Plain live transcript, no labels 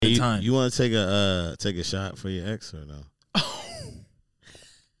time. You want to take a shot for your ex or no?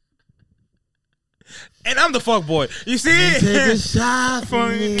 And I'm the fuck boy. You see it? Take a shot for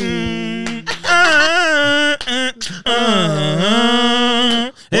me.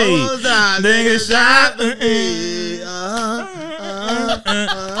 Hey, take a shot for me.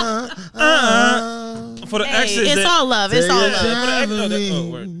 For the exes, it's all love. It's all love. For the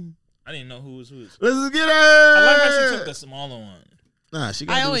exes, word. I didn't know who was whose. Let's get her. I like how she took the smaller one. Nah, she.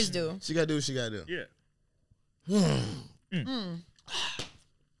 I always do. She gotta do what she gotta do. Yeah.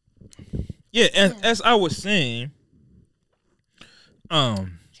 Yeah, and as I was saying,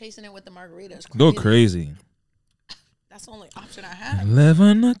 chasing it with the margaritas. Go crazy. That's the only option I have.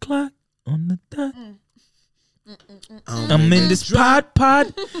 11 o'clock on the dot. I'm in this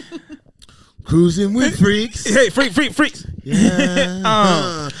pod. Cruising with freaks. Hey, freaks. Yeah.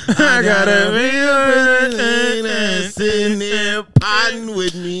 I gotta be sitting there potting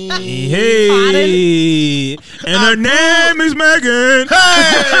with me. Hey, and her name is Megan.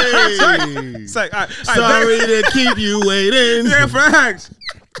 Hey, It's like, all right, sorry to keep you waiting. Yeah, facts.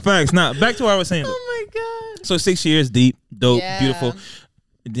 Now, back to what I was saying. Oh my god. So 6 years deep, dope, Yeah. beautiful.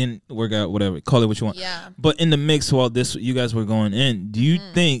 It didn't work out, whatever. Call it what you want. Yeah. But in the mix while you guys were going in, do you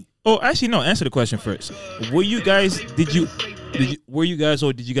think? Oh, actually, no. Answer the question first. Were you guys? Did you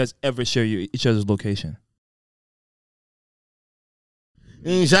ever share each other's location?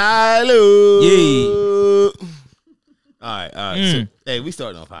 Shiloh. Yay. All right. So, hey, we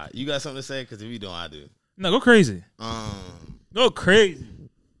starting off hot. You got something to say? Because if you don't, I do. No, go crazy. Go crazy.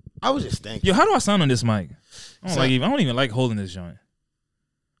 I was just thinking. Yo, how do I sound on this mic? I don't even like holding this joint.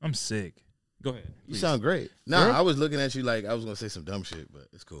 I'm sick. Go ahead. You sound great. Nah, Girl? I was looking at you like I was gonna say some dumb shit, but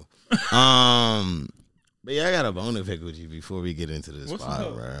it's cool. But yeah, I got a bone to pick with you before we get into this What's spot,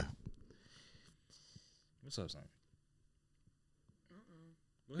 up? bro. What's up, son?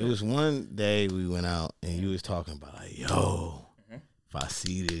 It was one day we went out and you was talking about like, yo, if I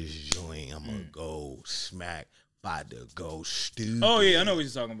see this joint, I'm gonna go smack, about to go stupid. Oh yeah, I know what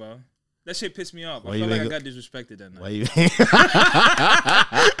you're talking about. That shit pissed me off. I felt like I got disrespected that night. Why you?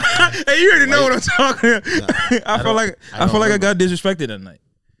 Hey, you already know what I'm talking about. I feel like I got disrespected that night.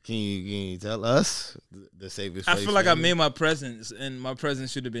 Can you tell us the safest I place feel like for I you? made my presence, and my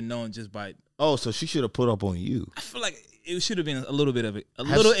presence should have been known just by. Oh, so she should have put up on you. I feel like it should have been a little bit of it,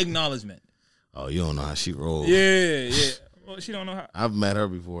 little acknowledgement. Oh, you don't know how she rolls. Yeah. Well, she don't know how. I've met her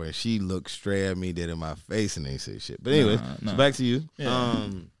before, and she looked straight at me, dead in my face, and ain't say shit. But anyway, so back to you. Yeah.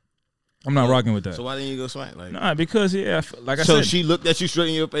 I'm not rocking with that. So why didn't you go smack? Like, Nah, because like I so said, she looked at you straight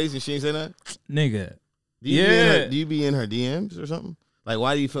in your face, and she ain't say nothing. nigga. Do you be in her DMs or something? Like,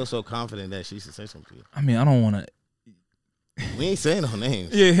 why do you feel so confident that she should say something to you? I mean, I don't want to. We ain't saying no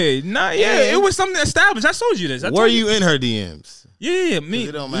names. Yeah, it was something established. I told you this. Were you in her DMs? Yeah, me.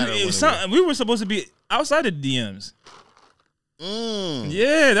 It don't matter We were supposed to be outside of DMs. Mm.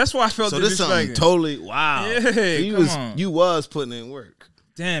 Yeah, that's why I felt So this something disrespected. totally wow. Yeah, So you was putting in work.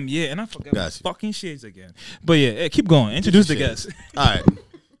 Damn, yeah, and I forgot my Gotcha. fucking shades again. But yeah, keep going. Introduce the guest. All right.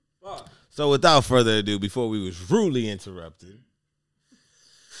 So without further ado, before we was rudely interrupted,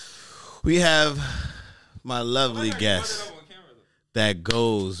 we have my lovely guest that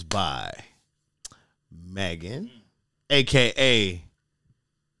goes by Megan, a.k.a.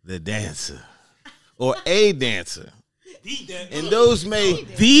 the dancer, or a dancer. And those may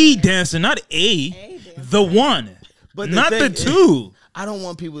The dancer, not the one, but not the thing is, two. I don't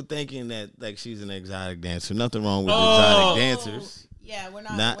want people thinking that like she's an exotic dancer. Nothing wrong with exotic dancers. Yeah, we're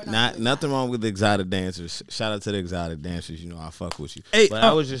not. Nothing wrong with exotic dancers. Shout out to the exotic dancers. You know, I fuck with you. Hey, but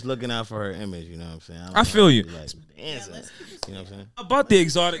I was just looking out for her image. You know what I'm saying? I feel you. Like, dancing, you know what I'm saying? About the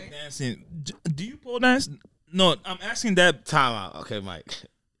exotic dancing, do you pole dance? No, I'm asking that. Time out. Okay, Mike.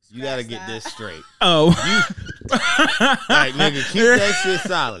 You gotta get this straight. Oh, Like, nigga, keep that shit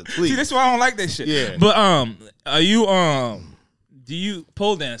solid, please. see, that's why I don't like that shit. Yeah. But are you do you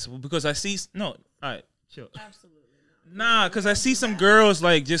pole dance? Because I see All right, chill. Absolutely. Nah, cause I see some girls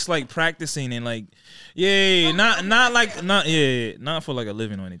like just like practicing and like, not for like a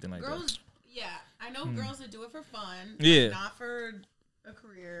living or anything like Girls, yeah, I know girls that do it for fun. Yeah. but not for a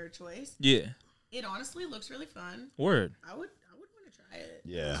career choice. that. Yeah, It honestly looks really fun. word. I would want to try it.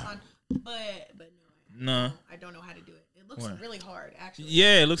 Yeah. It's fun. But no, No. I don't know how to do it. It looks Word. really hard, actually.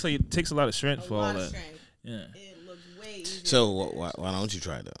 Yeah, it looks like it takes a lot of strength a for all lot of that. strength. Yeah. It looks way easier. So why don't you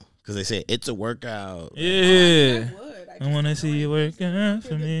try it though? Because they say it's a workout. Yeah. I would. I wanna see you work out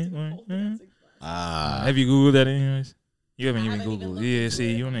for me. Work out. Ah, Have you Googled that anyways? You haven't I even haven't even Googled. looked Yeah, into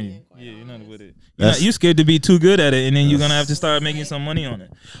see, it, you're if not. I'm being quite You're not honest. with it. That's- You scared to be too good at it, and then you're gonna have to start making some money on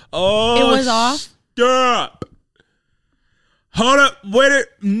it. Oh, It was off? Stop. Hold up, wait it,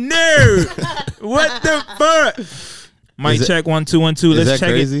 no. What the fuck? Mic check 1 2 1 2. Is Let's that check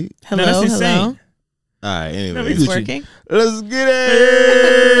crazy? it. Hello, No, that's insane. hello. All right. Anyway, we It's Gucci. working. let's get All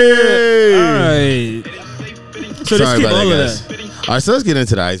it. right. So let's Sorry skip about all that, of guys. that. All right, so let's get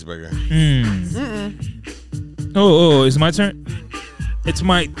into the icebreaker. Oh, it's my turn. It's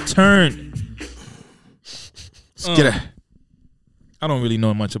my turn. Let's get it. I don't really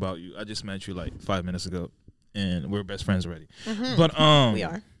know much about you. I just met you like 5 minutes ago, and we're best friends already. But We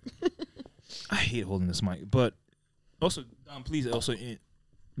are. I hate holding this mic. But also, please, also,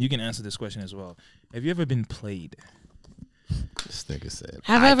 you can answer this question as well. Have you ever been played? This nigga said.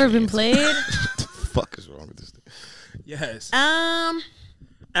 Have I ever been can't. played? What the fuck is wrong with this thing? Yes.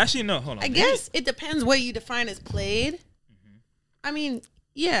 Actually, no. Hold on. I guess it depends what you define as played. I mean,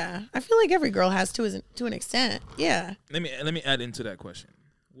 yeah, I feel like every girl has to an extent. Yeah. Let me add into that question.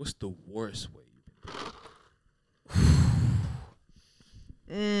 What's the worst way?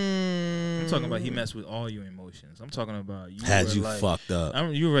 I'm talking about he messed with all your emotions. I'm talking about you Had were you like, fucked up?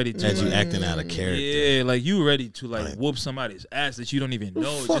 you ready to Had you like, acting out of character? yeah, like you ready to like Like- whoop somebody's ass that you don't even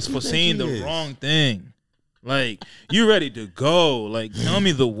know fuck just you for think saying he the is? wrong thing. Like you ready to go? Like tell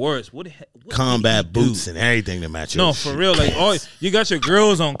me the worst. What Combat did he do? boots and everything to match your No, for shit. real. Like, oh, you got your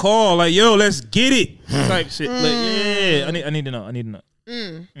girls on call. Like, yo, let's get it. Type shit. Like, yeah, I need to know. I need to know.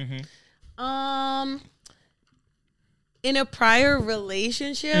 In a prior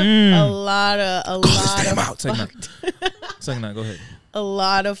relationship, Mm. a lot of Second out. Go ahead. a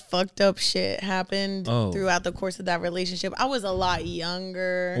lot of fucked up shit happened Oh. throughout the course of that relationship. I was a lot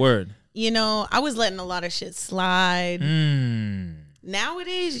younger. Word. You know, I was letting a lot of shit slide. Mm.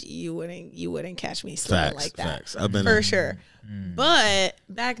 Nowadays, you wouldn't catch me slipping Facts, like that. facts. I've been For sure. But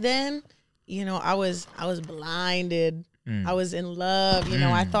back then, you know, I was blinded. I was in love. You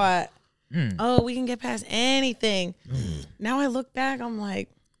know, I thought, oh, we can get past anything. Now I look back, I'm like,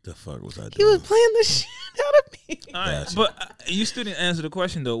 The fuck was I doing? he was playing the shit out of me. All right, Gotcha. but you still didn't answer the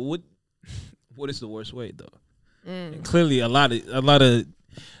question though. What is the worst way though? And clearly, a lot of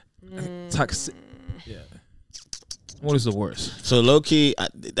toxic. Yeah. What is the worst? So low key,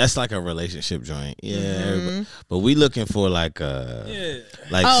 that's like a relationship joint. Yeah, everybody- but we looking for like Yeah.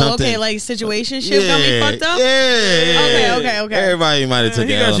 like Oh, something. okay, like situationship got me fucked up? Yeah. Okay. Everybody might have took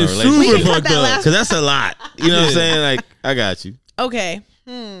he an got L on you a super relationship. We can cut fucked that up. last- Cause that's a lot. You know what I'm saying? Like, I got you. Okay.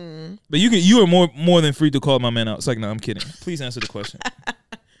 But you are more than free to call my man out. It's like, no, I'm kidding. Please answer the question.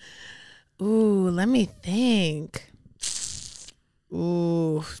 Ooh, let me think.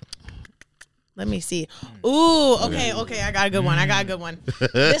 Ooh. Let me see. Ooh, okay, I got a good one.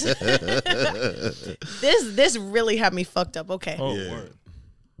 This really had me fucked up. Okay. Oh, Yeah. word.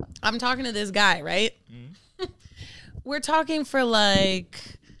 I'm talking to this guy, right? We're talking for like,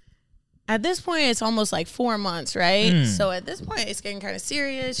 at this point, it's almost like 4 months, right? So at this point, it's getting kind of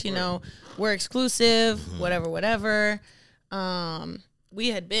serious. You know, we're exclusive, whatever. We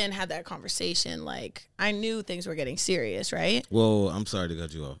had had that conversation. Like, I knew things were getting serious, right? Well, I'm sorry to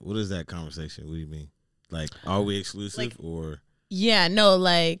cut you off. What is that conversation? What do you mean? Like, are we exclusive Like- or? Yeah, no,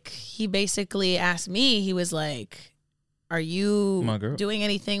 like, he basically asked me, he was like, are you My girl. doing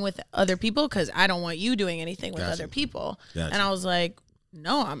anything with other people? Because I don't want you doing anything with Gotcha. other people. Gotcha. And I was like,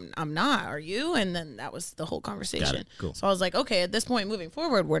 no, I'm not. Are you? And then that was the whole conversation. Cool. So I was like, okay, at this point moving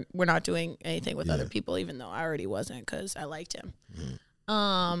forward, we're not doing anything with Yeah. other people, even though I already wasn't because I liked him.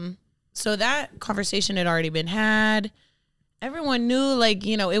 Mm-hmm. So that conversation had already been had. Everyone knew, like,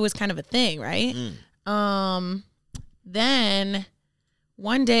 you know, it was kind of a thing, right? Then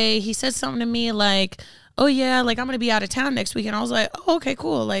one day he said something to me like, oh yeah, like I'm going to be out of town next week. And I was like, oh, okay,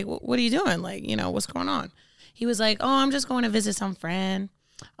 cool. Like, what are you doing? Like, you know, what's going on? He was like, oh, I'm just going to visit some friend.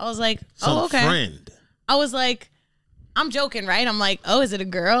 I was like, Some oh, okay. friend. I was like, I'm joking, right? I'm like, oh, is it a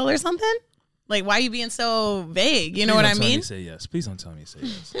girl or something? Like, why are you being so vague? You know what I mean? Say yes. Please don't tell me to say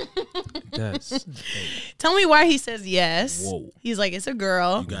yes. Yes. Tell me why he says yes. Whoa. He's like, it's a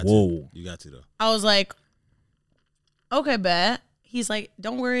girl. You got Whoa. to. You got to though. I was like, okay, bet. He's like,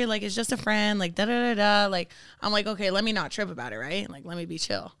 don't worry, like, it's just a friend, like, da-da-da-da. Like, I'm like, okay, let me not trip about it, right? Like, let me be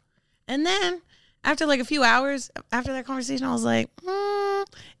chill. And then after, like, a few hours after that conversation, I was like,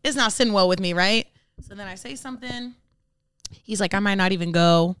 it's not sitting well with me, right? So then I say something. He's like, I might not even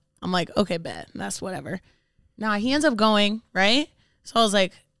go. I'm like, okay, bet. That's whatever. Now, he ends up going, right? So I was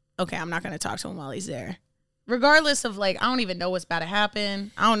like, okay, I'm not going to talk to him while he's there. Regardless of, like, I don't even know what's about to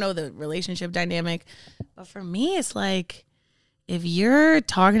happen. I don't know the relationship dynamic. But for me, it's like, if you're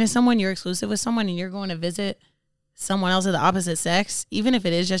talking to someone, you're exclusive with someone, and you're going to visit someone else of the opposite sex, even if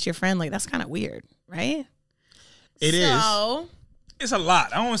it is just your friend, like, that's kind of weird, right? It is. So, It's a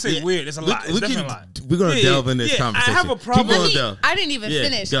lot. I don't want to say Yeah. weird. It's a lot. It's definitely a lot. We're gonna Yeah, delve in this yeah, conversation. I have a problem. Keep going, Let me- Del. I didn't even Yeah,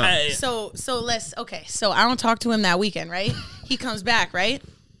 finish. go. So let's okay. So I don't talk to him that weekend, right? He comes back, right?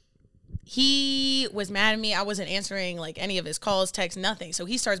 He was mad at me. I wasn't answering like any of his calls, texts, nothing. So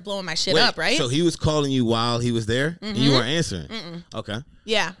he starts blowing my shit Wait, up, right? So he was calling you while he was there, and you weren't answering. Okay.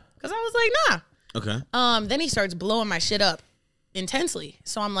 Yeah, because I was like, nah. Okay. Then he starts blowing my shit up intensely.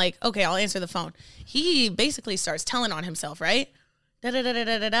 So I'm like, okay, I'll answer the phone. He basically starts telling on himself, right? Da da da da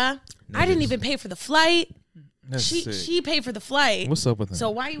da da da. I didn't even pay for the flight. That's sick. She paid for the flight. What's up with that? So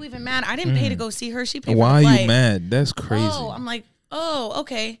why are you even mad? I didn't pay to go see her. She paid Why for are the flight. you mad? That's crazy. Oh, I'm like, oh,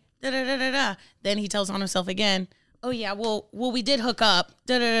 okay. Da da da da da. Then he tells on himself again. Oh yeah, well, we did hook up.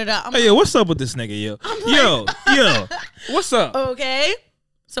 Da da da da. I'm Hey, yo, what's up with this nigga, yo? Yo, what's up? okay.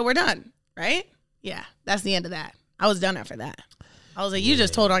 So we're done, right? Yeah, that's the end of that. I was done after that. I was like, you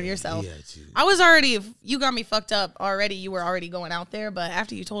just told on yourself. I was already, you got me fucked up already. You were already going out there, but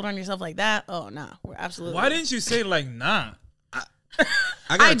after you told on yourself like that, oh no, we're absolutely. Why didn't you say like nah?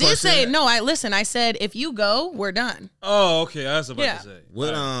 I did say no. I said if you go, we're done. Oh, okay. I was about Yeah. to say.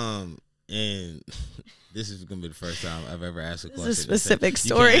 What and this is gonna be the first time I've ever asked a question. This is a specific You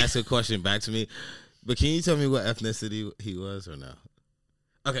story. can't ask a question back to me, but can you tell me what ethnicity he was or no?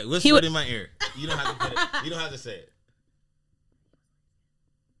 Okay, whisper it in my ear. You don't have to put it. You don't have to say it.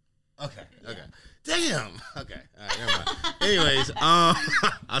 Okay. Damn. Okay. All right. Never mind. Anyways,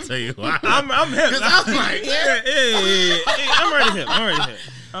 I'll tell you why. I'm hip. I'm like, yeah. I'm already hip.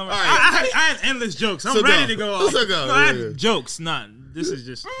 All right. I had endless jokes. I'm So ready go. to go off. So go. No, I Yeah. had jokes. Nah, this is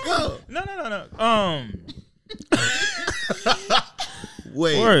just Go. no.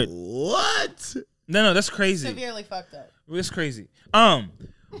 Wait. Word. What? No, that's crazy. Severely fucked up. That's crazy.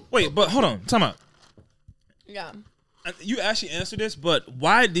 Wait, but hold on. Time out. Yeah. You actually answered this, but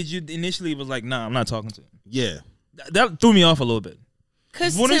why did you initially was like, nah, I'm not talking to him? Yeah. That threw me off a little bit.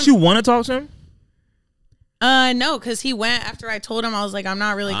 Cause Wouldn't you want to talk to him? No, because he went after I told him I was like, I'm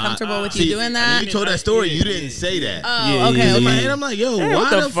not really comfortable with you doing When that. you told that story, you didn't say that. Oh, Yeah, okay. yeah, In my yeah. head, I'm like, yo, Hey, why what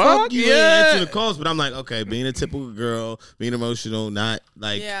the the fuck fuck? you Yeah. ain't answer the calls? But I'm like, okay, being a typical girl, being emotional, not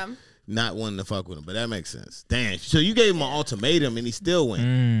like Yeah. not wanting to fuck with him. But that makes sense. Damn. So you gave him an ultimatum and he still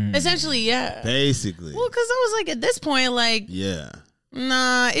went. Essentially, yeah. Basically. Well, because I was like, at this point, like, Yeah.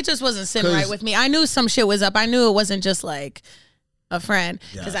 nah, it just wasn't sitting 'Cause- right with me. I knew some shit was up. I knew it wasn't just like a friend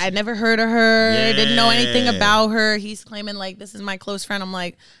because Gotcha. I had never heard of her, didn't know anything Yeah. about her. He's claiming like this is my close friend. I'm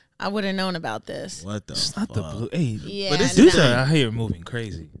like, I would have known about this. What the It's fuck? not the blue. Hey, Yeah, But this dudes is- are out here moving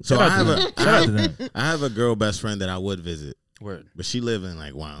crazy. So Shout I out have to a them. Shout out to them. I have a girl best friend that I would visit. Word. But she live in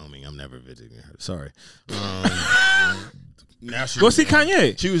like Wyoming. I'm never visiting her. Sorry. Now she Go see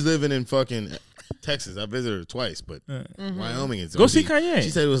Kanye. She was living in fucking Texas. I visited her twice, but Wyoming is. Go see OD. Kanye. She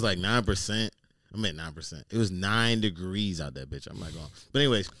said it was like 9%. I meant 9%. It was 9 degrees out that bitch. I'm like, oh. But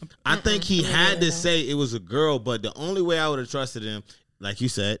anyways, I think he had to say it was a girl. But the only way I would have trusted him, like you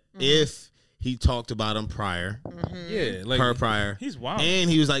said, if he talked about him prior, Yeah, like her prior, he's wild. and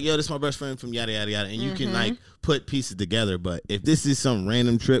he was like, yo, this is my best friend from yada yada yada, and you can like put pieces together. But if this is some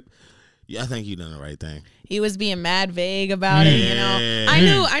random trip, yeah, I think you done the right thing. He was being mad vague about it, you know. Yeah.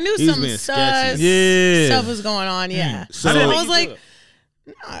 I knew He was some being sus sketchy. Yeah. stuff was going on. Yeah, So- I, I didn't was like,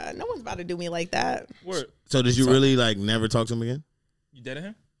 nah, no one's about to do me like that. Word. So did you really like never talk to him again? You dead at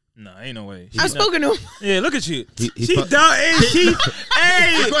him? No, ain't no way. I've spoken to him. Yeah, look at you. He She fuck- down. Hey, she.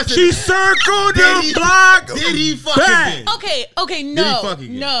 Hey, question. she circled Did the he- block. Did he fucking? back. then? Okay, no, fuck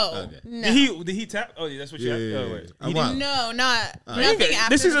again? no, Okay. no. Did he tap? Oh, yeah, that's what you. Yeah. Oh, wait. I'm He wild. No, not didn't- nothing after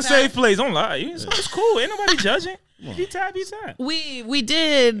This is the a fact. safe place. Don't lie. It's cool. Ain't nobody judging. If he tap, he tap. We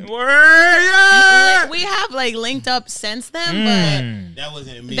did. Word, yeah. We have like linked up since then, Mm. That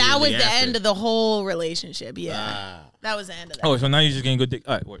wasn't immediately. but that was the after. end of the whole relationship. Yeah, Ah. that was the end of that. Oh, so now you're just getting good dick.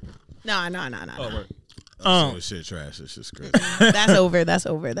 All right, word. No. Oh, word. Oh, shit, trash. It's just crazy. That's over. That's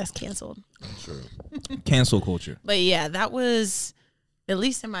over. That's canceled. True. Cancel culture. But yeah, that was at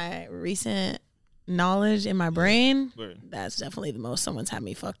least in my recent knowledge in my brain. Word. That's definitely the most someone's had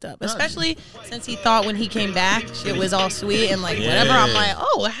me fucked up. Especially since he thought when he came back shit was all sweet and like whatever. I'm like,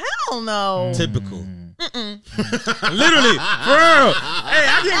 oh hell no. Typical. Literally, for real. Hey,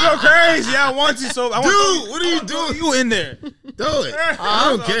 I can go crazy. I want to. So I want Dude, what are you doing? you in there. Do it. I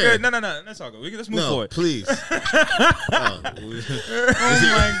don't That's all care. good. No. That's all good. Let's move No, forward. please. Oh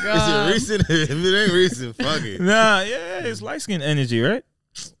my god. Is it recent? If it ain't recent, fuck it. Nah, yeah, it's light skin energy, right?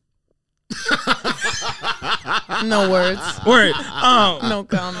 No words. Word. No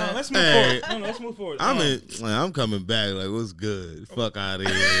comment. Let's move Hey. forward. No, let's move forward. I'm coming back. Like, what's good? Fuck out of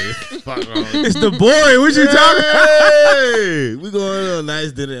here. Fuck wrong. It's the boy. What you talking about? Hey, we going on a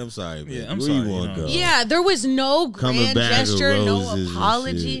nice dinner. I'm sorry, man. Yeah, I'm Where sorry, you want to you know. go? Yeah, there was no Coming grand back with gesture, no roses and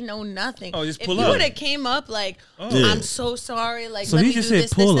apology, shit. no nothing. Oh, just if pull you up. would have came up like, Yeah. I'm so sorry, like, So let he me just do said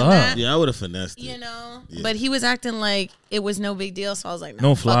this, pull this, and up. that. Yeah, I would have finessed it. You know, Yeah. but he was acting like it was no big deal. So I was like,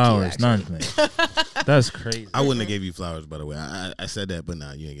 No fuck you, flowers, actually. nothing. That's crazy. I wouldn't have gave you flowers, by the way. I said that, but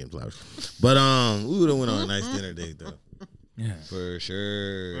nah, you ain't getting flowers. But we would have went on a nice dinner date though, Yeah. for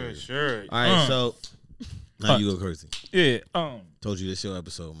sure. For sure. All right, so now you go crazy. Yeah. Told you this your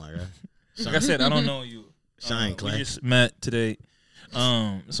episode, my guy. Like I said, I don't know you. Shine, We Clay. just met today.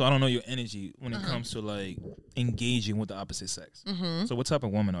 So I don't know your energy when it comes to like engaging with the opposite sex. So what type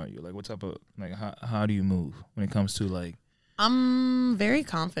of woman are you? Like what type of like how do you move when it comes to like I'm very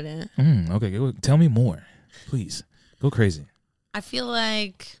confident. okay, tell me more. Please. Go crazy. I feel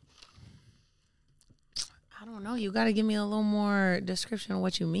like, I don't know. You got to give me a little more description of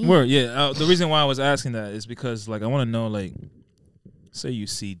what you mean. Word, yeah. The reason why I was asking that is because like I want to know like say you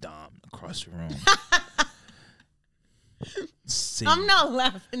see Dom across the room. See. I'm not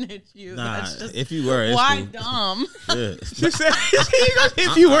laughing at you. Nah, That's just if you were, it's why cool. dumb. Yeah.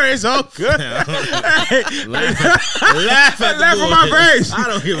 If you were, it's all good. Laugh at Laugh on my face. I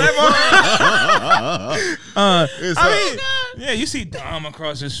don't give a fuck. I mean, yeah, you see Dom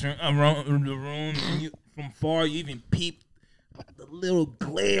across around the room, and you from far, you even peep the little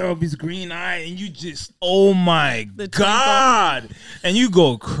glare of his green eye, and you just, oh my The God, and you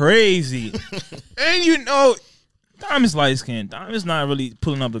go crazy, and you know, Dom is light skinned. Dom is not really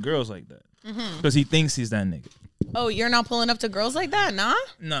pulling up the girls like that because he thinks he's that nigga. Oh, you're not pulling up to girls like that, nah?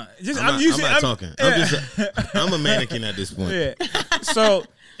 Nah, just I'm not talking. I'm a mannequin at this point. Yeah. So,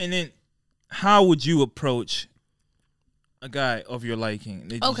 and then, how would you approach a guy of your liking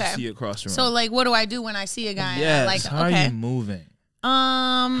that Okay. you see across the room? So, like, what do I do when I see a guy? yes, Like, how okay. you moving?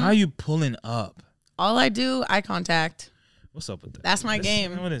 How you pulling up? All I do, eye contact. What's up with that? That's my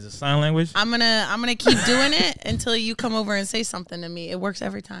game. What is it? Sign language? I'm gonna keep doing it until you come over and say something to me. It works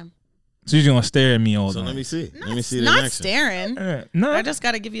every time. So you're gonna stare at me all So day? let me see. Let me see the Not action. staring. No. I just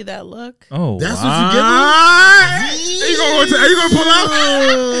gotta give you that look. Oh, That's wow. what you give him? You gonna pull out?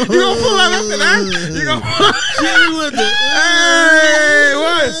 You gonna pull out after that? You gonna pull out? Hey,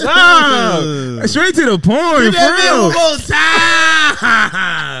 what's up? Straight to the point, for real.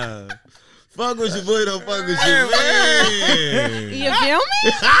 Fuck with your boy, don't fuck with your man. You feel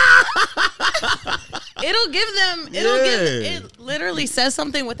me? It'll give them. It literally says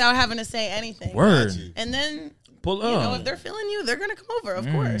something without having to say anything. Word. And then Pull you know up. if they're feeling you, they're gonna come over. Of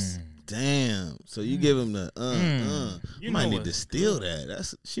course. Damn. So you give him the You You might know need what? to steal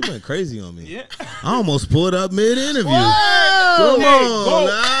that. She went crazy on me. Yeah. I almost pulled up mid-interview. Whoa. Come Hey, on, go.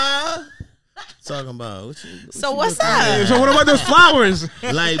 nah. Talking about what you, So you what's looking up? at? So what about those flowers?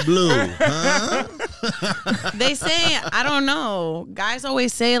 Light blue, huh? They say I don't know. Guys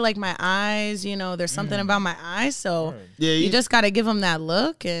always say like my eyes. You know, there's something about my eyes. So Yeah, you just gotta give them that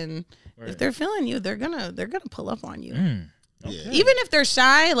look, and if they're feeling you, they're gonna pull up on you. yeah. Even if they're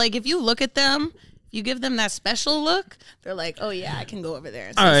shy, like if you look at them, you give them that special look, they're like, oh yeah, I can go over there.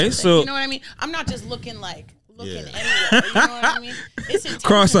 And say All right, something. so- you know what I mean? I'm not just looking Yeah. anywhere. You know what I mean? It's intentional.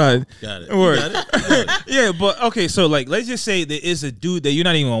 Cross-eyed. Got it. Word. You got it? You got it. Yeah, but okay, so like let's just say there is a dude that you're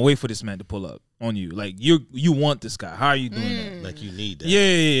not even gonna wait for this man to pull up on you. Like you want this guy. How are you doing that? Like you need that.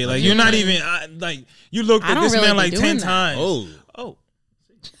 Yeah. Like you're not even like you looked I at don't this really man be like doing 10 that. times. Oh.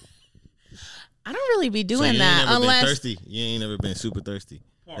 I don't really be So doing you that ain't never been unless thirsty. You ain't never been super thirsty.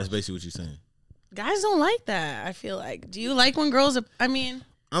 That's basically what you're saying. guys don't like that. I feel like. Do you like when girls? I mean,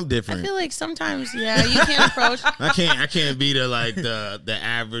 I'm I different. feel like sometimes, yeah, you can't approach. I can't be the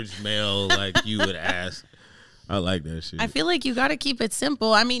average male like you would ask. I like that shit. I feel like you got to keep it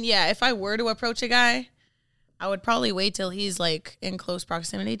simple. I mean, yeah, if I were to approach a guy, I would probably wait till he's like in close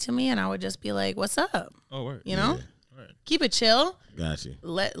proximity to me, and I would just be like, "What's up?" Oh, word. You know, keep it chill. Got you.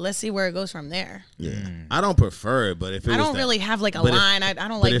 Let's see where it goes from there. Yeah. I don't prefer it, but if it I was don't that- really have like a but if- line. I don't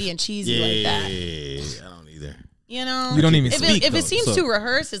but like if- being cheesy yeah, like that. I don't either. You know, You don't even if speak, If though, it seems so- too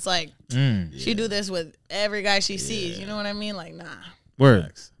rehearsed, it's like Mm. she do this with every guy she sees. You know what I mean? Like, nah. Word.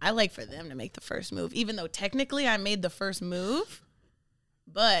 Facts. I like for them to make the first move, even though technically I made the first move,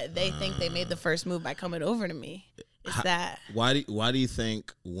 but they think they made the first move by coming over to me. It's that. Why do you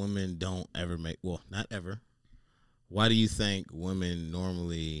think women don't ever make? Well, not ever. Why do you think women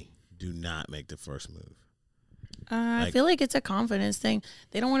normally do not make the first move? I feel like it's a confidence thing.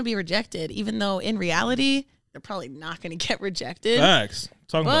 They don't want to be rejected, even though in reality they're probably not going to get rejected. Facts.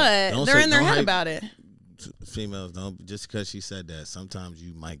 Talking about But Don't they're say- in their don't head hype- about it. females don't, just because she said that, sometimes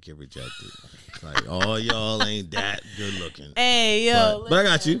you might get rejected. Like, all y'all ain't that good looking. Hey, yo. But I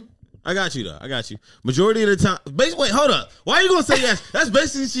got you. I got you, though. I got you. Majority of the time. Wait, hold up. Why are you going to say yes? That's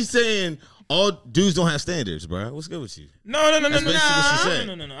basically she's saying all dudes don't have standards, bro. What's good with you? No. That's basically what she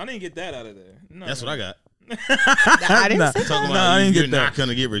said. No. I didn't get that out of there. No, That's what I got. I didn't say Talking that. about I didn't you're get that. not going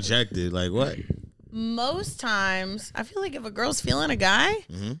to get rejected. Like, what? Most times, I feel like if a girl's feeling a guy,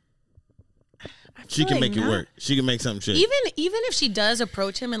 She can like make it not. work. She can make something shake. even if she does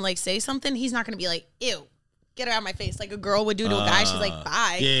approach him and like say something, he's not gonna be like, ew, get her out of my face, like a girl would do to a guy. She's like,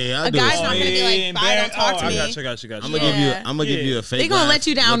 bye. Yeah, I a do guy's it. not gonna be like, bye, don't talk to me. I got you. I'm gonna give you. I'm gonna give you a fake. They gonna laugh, let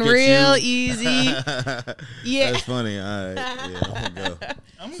you down look at real you. easy. Yeah, That's funny. All right. Yeah, I'm gonna go.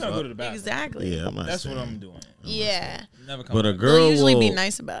 I'm gonna go to the bathroom. exactly. Yeah, I'm not That's saying. what I'm doing. Yeah, Never come But a back. girl they'll usually will be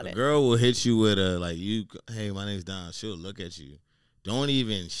nice about A it. girl will hit you with a like you. Hey, my name's Don. She'll look at you. Don't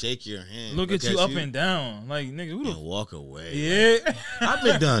even shake your hand. Look at you up and down. Like, nigga, who and the walk away. Yeah. I've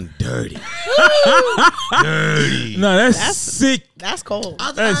been done dirty. Dirty. No, that's sick. That's cold.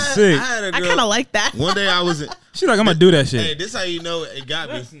 That's sick. I had a I girl. kind of like that. One day I was in. She's like, I'm gonna do that Hey, shit. this how you know it got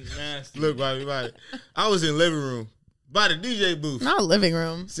me. That's nasty. Look, Bobby. I was in living room by the DJ booth. Not a living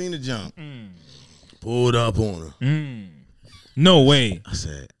room. Seen the jump. Pulled up on her. No way. I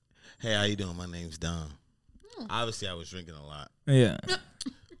said, "Hey, how you doing? My name's Don." Obviously, I was drinking a lot. Yeah.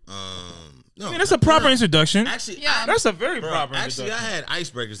 No, I mean, that's a proper introduction. Actually, Yeah. That's a very bro, proper actually, I introduction. had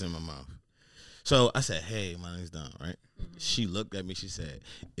icebreakers in my mouth. So I said, "Hey, my name's Don." Right? She looked at me. She said,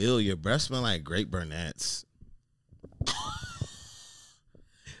 "Ew, your breath smell like grape Burnett's."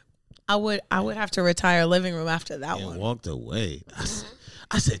 I would have to retire living room after that And one. walked away.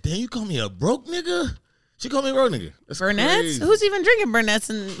 I said, "Damn, you call me a broke nigga?" She called me a broke nigga. That's Burnett's? crazy. Who's even drinking Burnett's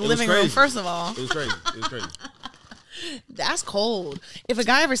in the living room? crazy. First of all, It was crazy. It was crazy. that's cold. If a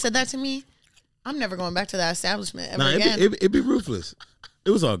guy ever said that to me, I'm never going back to that establishment ever Nah, again. it'd be ruthless.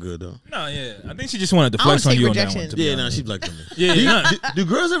 It was all good though. No, yeah. I think she just wanted to I would flex on take you on that rejection. one. To be Yeah, no, honest. she blacked on me. Yeah, Do, yeah. do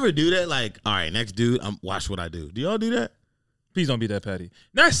girls ever do that? Like, all right, next dude, watch what I do. Do y'all do that? Please don't be that petty.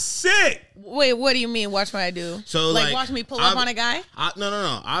 That's sick. Wait, what do you mean? Watch what I do. So, like, watch me pull up on a guy.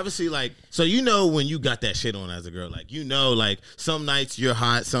 No. Obviously, like, so you know when you got that shit on as a girl, like, you know, like some nights you're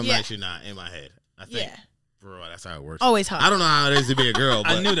hot, some Yeah. nights you're not. In my head, I think. Yeah. For real, that's how it works. Always hot. I don't know how it is to be a girl,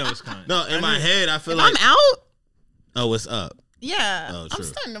 but I knew that was coming. no, in my head, I feel If like, I'm out, oh, what's up? yeah, Oh, I'm true.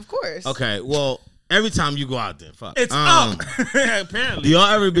 stunned, of course. Okay, well, every time you go out there, fuck, It's up. Apparently. Do y'all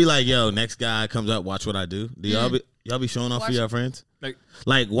ever be like, yo, next guy comes up, watch what I do? Do y'all be showing off for Watch- your friends?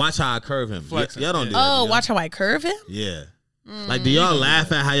 Like, Watch how I curve him. Flexing, Y'all don't yeah. do that. Oh, do y'all? watch how I curve him. Yeah. Like, do y'all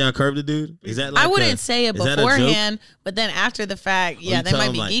laugh at how y'all curve the dude? Is that like I wouldn't say it is that a joke? beforehand, but then after the fact, Or yeah, you they tell might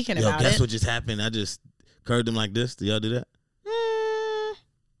him be like, geeking yo, about guess it. what just happened? I just curved him like this. Do y'all do that?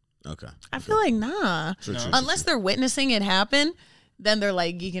 Okay. I feel like nah. True, No. true, Unless they're witnessing it happen, then they're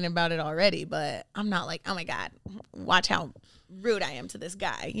like geeking about it already. But I'm not like, oh my God, watch how rude I am to this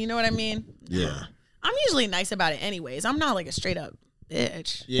guy. You know what I mean? Yeah. I'm usually nice about it anyways. I'm not like a straight up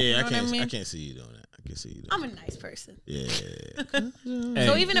bitch. Yeah, You know I what can't. I mean? I can't see you doing that. I can see you doing I'm a nice person. Yeah.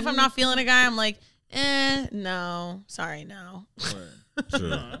 So even if I'm not feeling a guy, I'm like, no, sorry, no. True.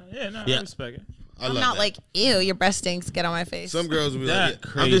 yeah, Yeah. I respect it. I I'm love not that. like, ew, your breast stinks. Get on my face. Some girls will be That like,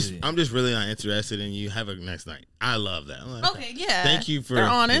 crazy. I'm just really not interested in you. Have a next night. I love that. I'm like, Okay, yeah. Thank you for They're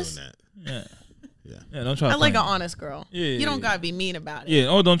honest. doing that. Yeah. Yeah. Yeah, don't try I to like play an me. honest girl. Yeah, You don't yeah. gotta be mean about it. Yeah,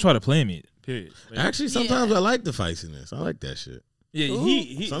 don't try to play me. Period. Like, Actually, sometimes I like the feistiness. I like that shit. yeah, Ooh.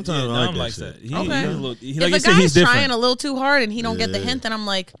 he Sometimes I yeah, like Dom that likes shit. that. He, Okay. he's a little, he, If like a you said, he's guy's trying different. a little too hard and he don't get the Yeah. hint, then I'm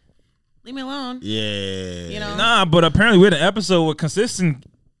like, leave me alone. Yeah. You know? Nah, but apparently we had an episode with consistent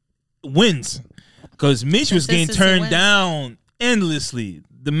wins because Mitch was getting Consistency turned wins. down endlessly.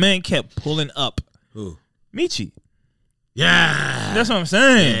 The man kept pulling up. Who? Michi. Yeah. That's what I'm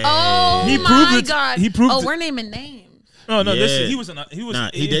saying. Oh He my proved it- God. he proved oh, it. we're naming names. Oh no, Yeah. this he was he was Nah,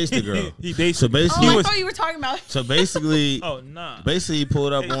 he dates the girl. he dates. So Oh, basically, I was- thought you were talking about. so basically, Oh nah. basically he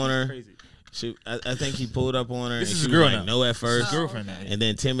pulled up Hey, on her. crazy. I think he pulled up on her. This and is she his girl was like, now. no at first. His girlfriend now. And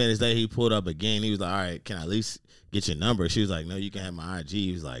then 10 minutes later, he pulled up again. He was like, all right, can I at least get your number? She was like, no, you can have my IG.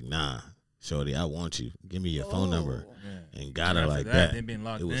 He was like, nah, shorty, I want you. Give me your phone number. And got her After like that, that. they been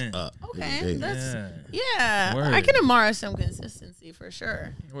locked It was in. up. It was Okay, dating. that's Yeah. yeah. Word. I can admire some consistency for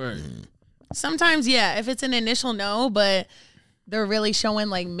sure. Word. Sometimes, yeah, if it's an initial no, but they're really showing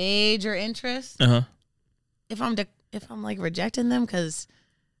like major interest. Uh huh. If I'm like rejecting them because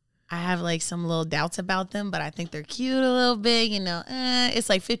I have like some little doubts about them, but I think they're cute a little bit, you know, it's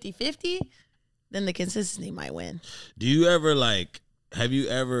like 50-50, then the consistency might win. Do you ever like? Do you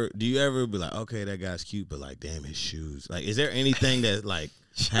ever be like, okay, that guy's cute, but like, damn, his shoes. Like, is there anything that like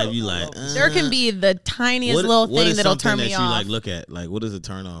have you like? There can be the tiniest little what thing is that'll something turn that me you off. like look at? Like, what is a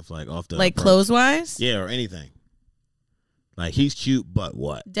turn off? Like off the Like approach? clothes wise? Yeah, or anything. Like he's cute, but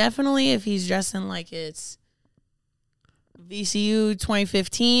what? Definitely if he's dressing like it's VCU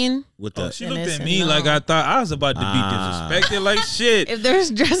 2015. With the She And looked it's at a me no. like I thought I was about to be disrespected like shit. If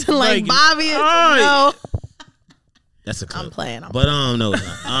there's dressing like Like, Bobby, it's a alright. no. that's a clip. I'm playing. But no, it's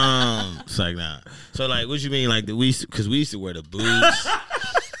not. It's like nah. So like, what you mean? Like because we used to wear the boots.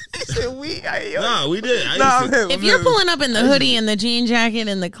 No, we did. I used to, If you're pulling up in the hoodie and the jean jacket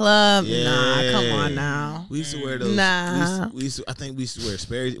in the club, Yeah. nah, come on now. We used to wear those. Nah. I think we used to wear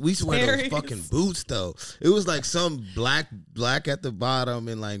Sperry's. We used to wear those Sperry's. fucking boots though. It was like some black at the bottom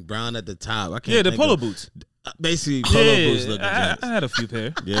and like brown at the top. I can't. Yeah, the think polo of- boots. Basically, polo boots looking I joints. had a few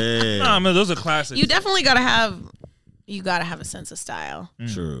pair. Yeah, Nah, man, those are classics. You definitely gotta have a sense of style.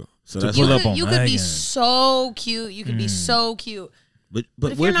 true. So To that's pull You up could, on you could be Megan. so cute. You could be so cute. But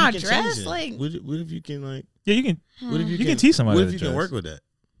if what you're not you can dressed, change it? like- what if you can like? Yeah, you can. What if You can teach somebody What to if you can dress. work with that?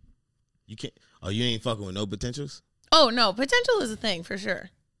 You can't. Oh, you ain't fucking with no potentials. Oh no, potential is a thing for sure.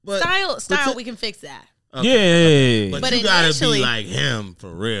 But Style, we can fix that. okay. Yeah. But But you gotta initially- be like him for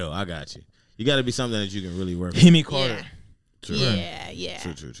real. I got you. You gotta be something that you can really work with. Himmy Carter. Yeah. True. Yeah.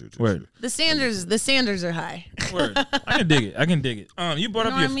 True. Word. The standards are high. Word. I can dig it. You brought You know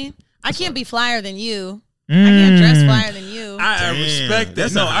up what your. I mean? I can't be flyer than you. I can't dress flyer than you. I Damn, respect that.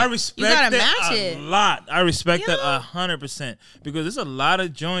 that's No, a- I You respect gotta that match a it. lot. I respect You that know? 100% because there's a lot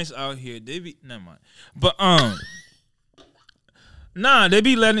of joints out here. They be never mind, but nah, they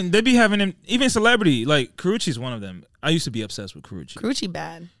be having them. Even celebrity like Karrueche's one of them. I used to be obsessed with Karrueche. Crunchy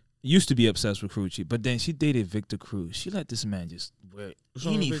bad. Used to be obsessed with Karrueche, but then she dated Victor Cruz. She let this man just wear. What's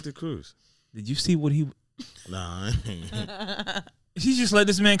wrong with Victor Cruz? Did you see what he? Nah. She just let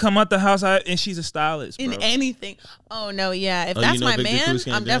this man come out the house, and she's a stylist, bro. In anything. Oh no, yeah. If Oh, that's you know my Victor man, Cruz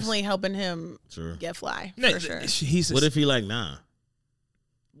can't I'm dress? definitely helping him True. get fly Nah, for sure. He's a, What if he like nah?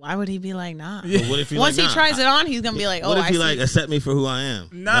 Why would he be like, nah? Yeah. But what if he Once like, he nah? tries it on, he's gonna be like, oh, What if I he see. like accept me for who I am?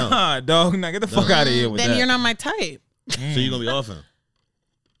 Nah, dog. Nah, get the fuck out of here with then that. you're not my type. No. So you gonna be off him?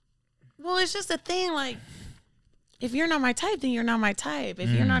 Well, it's just a thing. Like, if you're not my type, then you're not my type. If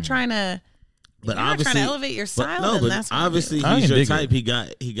you're not trying to, But you're not trying to obviously, elevate your style, but no, then but that's on obviously you. I he's can your dig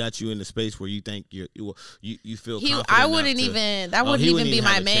type. He got you in the space where you think you feel. confident I enough wouldn't to- even. That Oh, wouldn't he even wouldn't be even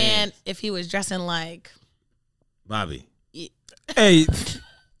my have a man chance. if he was dressing like. Bobby. Hey,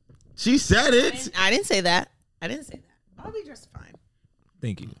 She said it. I didn't say that. Bobby dressed fine.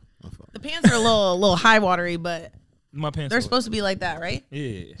 thank you. The pants are a little high watery, but My pants. they're are- supposed to be like that, right?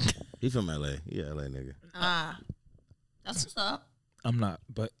 Yeah, He from LA. He a LA nigga. That's what's up. I'm not,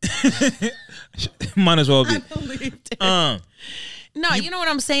 but might as well be. I believed it. Um, No, you know what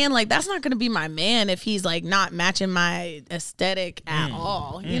I'm saying? Like, that's not going to be my man if he's like not matching my aesthetic at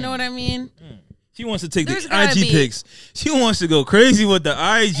all. You know what I mean? she wants to take There's the gotta IG be- pics. She wants to go crazy with the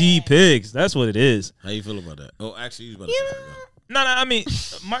IG pics. That's what it is. How you feel about that? Oh, actually, you was about to You say know, something. No, I mean,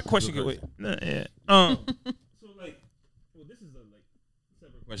 my question. Wait, no, yeah. So like, well, this is a like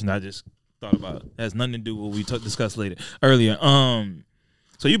separate question I just thought about. It has nothing to do with what we discussed earlier.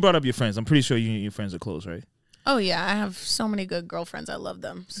 So you brought up your friends. I'm pretty sure you and your friends are close, right? oh, yeah. I have so many good girlfriends. I love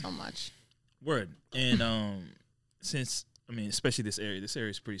them so much. Word. And since I mean, especially this area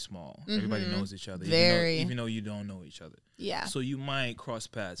is pretty small. Everybody knows each other. Very. Even though you don't know each other. Yeah. So you might cross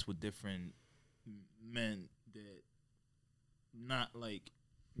paths with different men that not like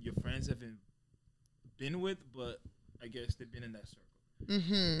your friends haven't been with, but I guess they've been in that circle.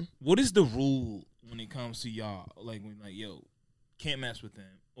 Mm-hmm. What is the rule when it comes to y'all? Like when like yo, can't mess with them,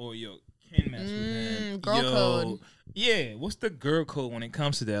 or yo, can mess with them. Girl code. Yeah, what's the girl code when it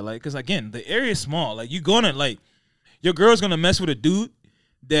comes to that? Like, because again, the area is small. Like you gonna like your girl's gonna mess with a dude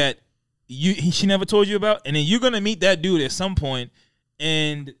that she never told you about, and then you're gonna meet that dude at some point,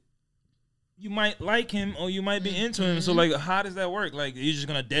 and you might like him or you might be into him. So like, how does that work? Like, you're just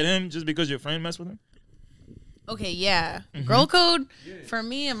gonna dead him just because your friend messed with him? Okay, yeah. Girl code for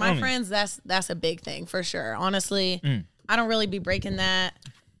me and my Tell me. friends, that's a big thing for sure. Honestly, I don't really be breaking that.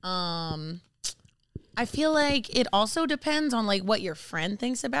 I feel like it also depends on like what your friend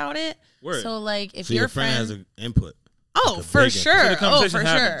thinks about it. Word. So like if So your your friend has an input. oh, a for big sure. So the Oh, conversation for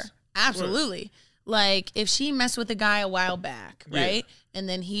happens. sure. Absolutely. Like if she messed with a guy a while back, Yeah. right? And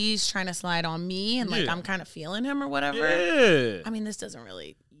then he's trying to slide on me and like Yeah. I'm kind of feeling him or whatever. Yeah. I mean, this doesn't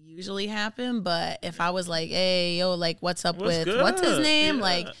really usually happen, but if I was like, hey, yo, like, what's up What's with, what's his good? name? Yeah.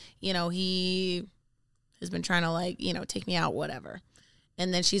 Like, you know, he has been trying to, like, you know, take me out, whatever.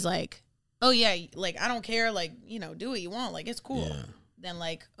 And then she's like, oh, yeah, like, I don't care. Like, you know, do what you want. Like, it's cool. Yeah. then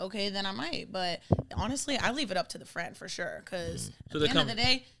like, okay, then I might. But honestly, I leave it up to the friend for sure. Because So at they the end of come- the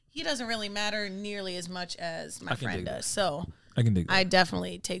day, he doesn't really matter nearly as much as my I can friend dig that. does. So I can dig that. I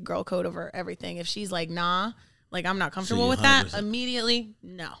definitely take girl code over everything. If she's like, nah, like I'm not comfortable you with that, 100%. immediately,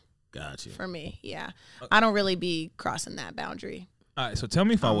 no. Got you. For me, yeah. I don't really be crossing that boundary. All right, so tell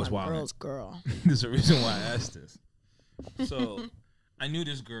me if I I'm was a wild. girl's girl. There's a reason why I asked this. So I knew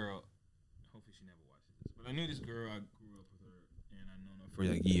this girl. Hopefully she never watches this, but I knew this girl. I grew up with her, and I known her for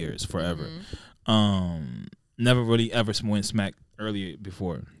like years, forever. Never really ever went smack earlier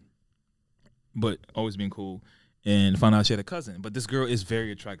before, but always been cool. And found out she had a cousin. But this girl is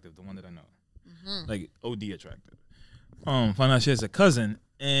very attractive. The one that I know, like OD attractive. Found out she has a cousin,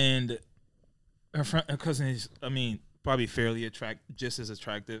 and her cousin is, I mean, probably fairly just as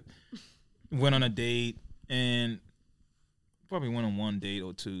attractive. Went on a date and probably went on one date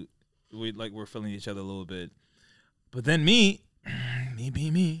or two. We're feeling each other a little bit. But then me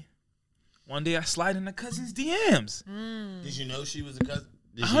being me, one day I slide in the cousin's DMs. Did you know she was a cousin?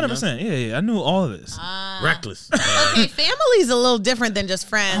 100%. Yeah, I knew all of this. Reckless. Okay, family's a little different than just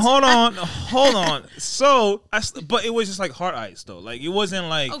friends. Hold on. So, but it was just like heart ice though. Like it wasn't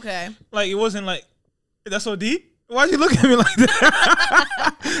like Okay. Like it wasn't like that's so deep. Why'd you look at me like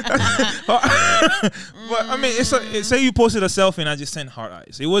that? But I mean, say you posted a selfie and I just sent heart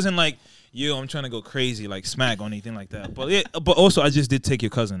eyes. It wasn't like, yo, I'm trying to go crazy, like smack or anything like that. But also I just did take your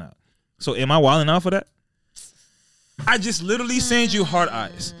cousin out. So am I wilding out for that? I just literally sent you heart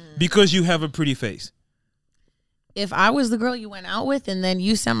eyes because you have a pretty face. If I was the girl you went out with and then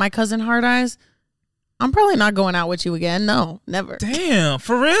you sent my cousin hard eyes, I'm probably not going out with you again. No, never. Damn,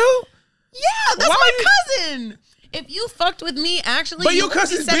 for real? Yeah, that's Why my you- cousin. If you fucked with me, actually, But you your would be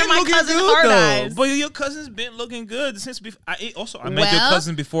cousin's sending been my looking cousin good hard though. eyes. But your cousin's been looking good since before. I met your Well,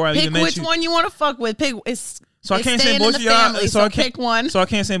 cousin before I Pick even met which you. one you want to fuck with. Pick. So I it's can't staying send both in of the y'all. family, So I can't pick one. So I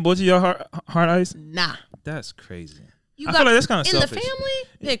can't send both of y'all heart eyes. Nah. That's crazy. You I got feel like that's kind of in selfish. the family.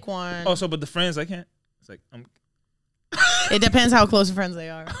 Pick one. Oh, so but the friends I can't. It's like I'm It depends how close of friends they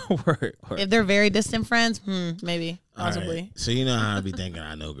are. word. If they're very distant friends, maybe, All right. possibly. So you know how I be thinking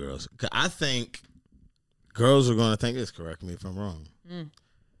I know girls. 'Cause I think girls are going to think this. Correct me if I'm wrong.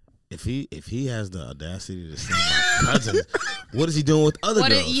 If he has the audacity to send my cousin, what is he doing with other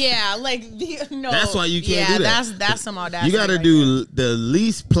girls? Yeah, like no. That's why you can't do that. That's some audacity. You got to right do the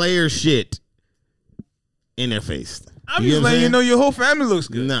least player shit in their face. I'm You just know what I'm letting you saying? know your whole family looks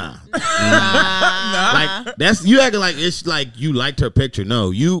good. Nah. there. Like that's you acting like it's like you liked her picture.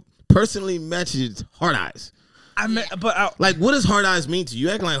 No, you personally messaged hard eyes. Like, what does hard eyes mean to you?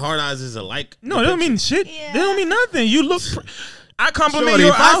 You acting like hard eyes is a like. No, they don't mean shit. Yeah. They don't mean nothing. You look. I compliment Shorty,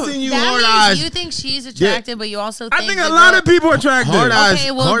 your if I outfit. send you That hard means eyes, you think she's attractive, but you also think I think a the lot girl- of people are attractive. hard eyes, Okay,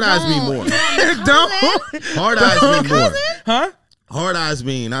 well, hard eyes mean don't. more. Don't. Hard eyes mean more. Huh? Hard eyes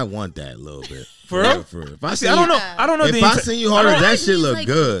mean I want that a little bit. For real? For real. If I See, send I don't you, know. I don't know. If the I inter- send you hard eyes, that shit look Like,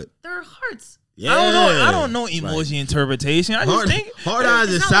 good. They're hearts. Yeah. I don't know emoji interpretation. I just Hard, think hard eyes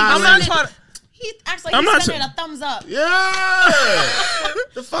is It's not like I'm silent. not sending- trying to. He acts like I'm he's not sending a thumbs up. Yeah.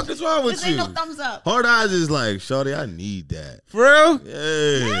 The fuck is wrong with This ain't you? no thumbs up. Hard eyes is like, shorty, I need that. For real?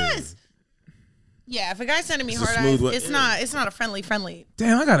 Yeah. Yes. Yeah, if a guy's sending me It's a hard smooth eyes, way- it's not a friendly.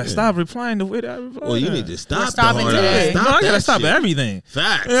 Damn, I gotta stop replying the way that I reply. Well, you need to stop the stopping hard today. eyes. No, Stop I gotta that stop shit. everything.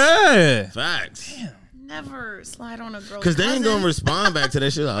 Facts. Yeah. Facts. Never slide on a girl. Because they ain't gonna respond back to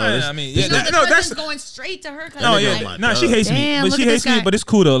that shit. Oh, this- I mean, this yeah, nigga- The no, that's cousin's going straight to her cousin. no, nigga yeah. on my Nah, she dog. hates me, Damn, but look she at hates this me. guy. But it's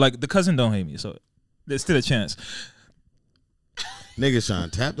cool though. Like the cousin don't hate me, so there's still a chance. Niggas trying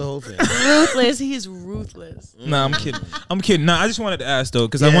to tap the whole thing. Ruthless. He's ruthless. Nah, I'm kidding. I'm kidding. Nah, I just wanted to ask though,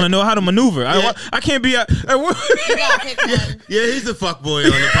 because I Yeah. want to know how to maneuver. Yeah. I can't be. You gotta pick one. Yeah, he's a fuckboy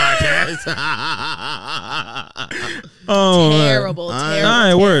on the podcast. oh, man. Terrible. Terrible. All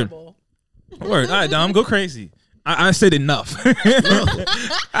right, word. terrible. Word. All right, Dom, go crazy. I said enough.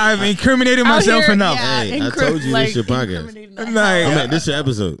 I've incriminated Out myself here, enough. yeah, Hey, I told you this your podcast. incriminating the Nah, hell I yeah. mean, this your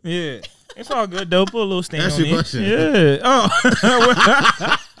episode. Yeah. It's all good though. Put a little stain That's on your it. question. Yeah.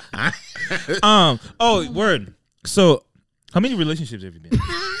 Oh. Oh, word. So, how many relationships have you been in?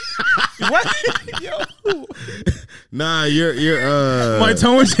 What? Yo. Nah, you're My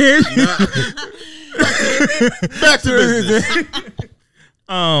tone changed. back to business.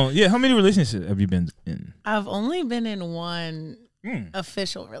 Yeah. How many relationships have you been in? I've only been in one Hmm.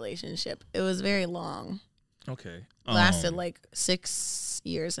 official relationship. It was very long. Okay. Lasted like 6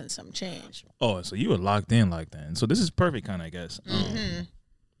 years and some change. Oh, so you were locked in like that. So this is perfect, kind of, I guess.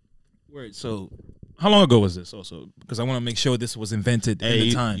 Word. So, how long ago was this? Also, because I want to make sure this was invented Hey, in the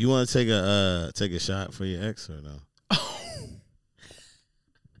you, time. you want to take a shot for your ex or no?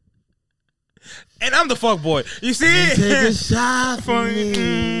 And I'm the fuck boy. You see? Take a shot for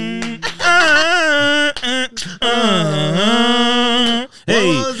me.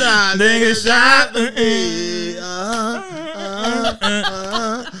 Hey, take a shot for me.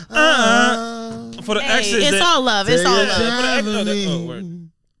 For the exes, it's that, all love. It's all love. for the exes, oh, word.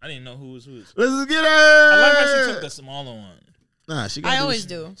 I didn't know who was whose. Let's get her. I like how she took the smaller one. Nah, she. I always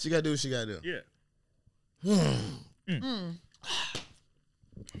do. She gotta do what she gotta do. Yeah.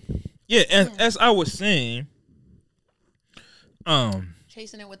 Yeah, as I was saying,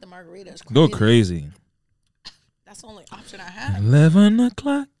 Chasing it with the margaritas. go crazy. That's the only option I have. 11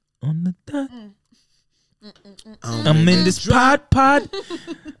 o'clock on the dot. I'm in this pod.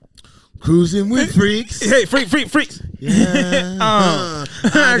 Cruising with freaks. Hey, freaks. Yeah. I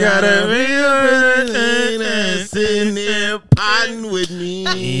gotta be sitting there potting with me.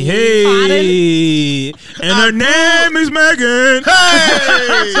 Hey, and her name is Megan.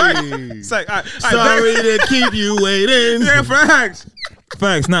 Hey! It's like, all right, Sorry to keep you waiting. Yeah, facts.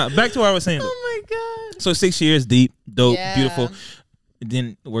 Now, back to what I was saying. Oh my god. So 6 years deep, dope, Yeah. beautiful. It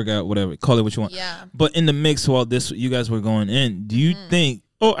didn't work out, whatever. Call it what you want. Yeah. But in the mix while you guys were going in, do you think?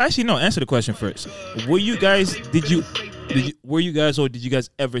 Oh, actually, no. Answer the question first. Were you guys? Did you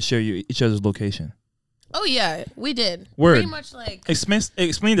ever share each other's location? Oh yeah, we did. Word. Pretty much like Explain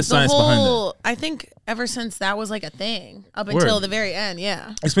the the science behind whole. I think ever since that was like a thing up Word. until the very end. Yeah.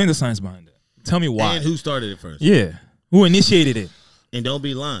 that. Explain the science behind it. Tell me why. And who started it first? Yeah. Who initiated it? And don't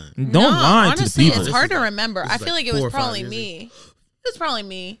be lying. Don't No, lie honestly, to the people. it's hard to remember. I is feel like like it 4 was or 5 probably years me. It was probably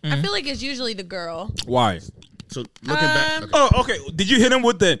me. I feel like it's usually the girl. Why? So looking back, okay. Oh, okay. Did you hit him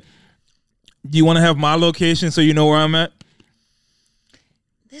with the? Do you want to have my location so you know where I'm at?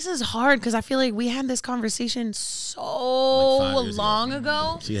 This is hard because I feel like we had this conversation so Like 5 years long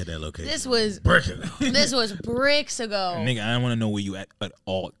ago. She had that location. This was Breaking out. this was bricks ago. Nigga, I don't want to know where you at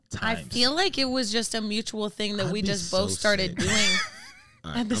all I times. feel like it was just a mutual thing that I'd we be just so both started sick. doing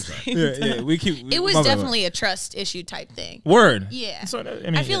All right, at the I'm sorry. same Yeah, time. yeah. We keep. It was my bad. definitely a trust issue type thing. Word. Yeah. So that,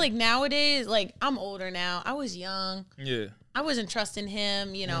 I feel yeah. like nowadays, like I'm older now. I was young. Yeah. I wasn't trusting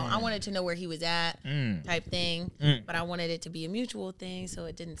him. You know, I wanted to know where he was at, type thing. But I wanted it to be a mutual thing, so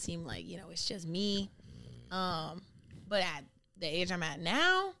it didn't seem like it's just me. But at the age I'm at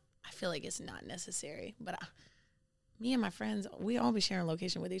now, I feel like it's not necessary. But me and my friends, we all be sharing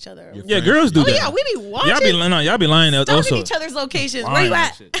location with each other. Yeah, girls do Oh that. yeah, we be watching. Y'all be lying stalking also. each other's locations. Where Lying you and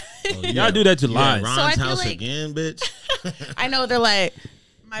at? shit. Oh, Y'all do that to lie. Ron's So I feel house like- again, bitch. I know they're like,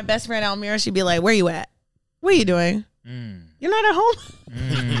 my best friend Almira, she'd be like, "Where you at? What are you doing? You're not at home."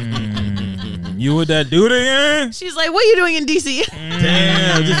 You with that dude again? She's like, "What are you doing in DC?"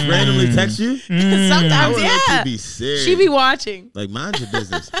 Damn, just randomly text you. I Sometimes, would let yeah. you be serious. She be watching. like, mind your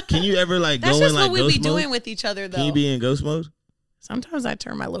business. Can you ever like That's go just in like what we ghost be mode? doing with each other, though. Can you be in ghost mode? Sometimes I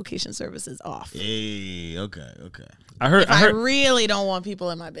turn my location services off. Hey, okay. I heard. If I really don't want people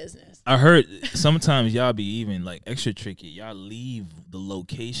in my business. I heard sometimes y'all be even like extra tricky. Y'all leave the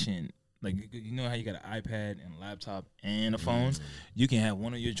location. Like, you know how you got an iPad and a laptop and a phone? You can have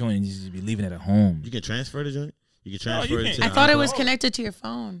one of your joints and you just be leaving it at home. You can transfer the joint. You can No, transfer you it to. can't. I thought it iCloud? was connected to your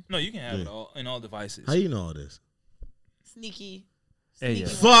phone. No, you can have it all in all devices. How you know all this? Sneaky. Hey, yeah.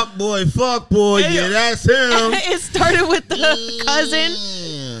 Fuck boy. Hey, Yeah, yo. that's him. It started with the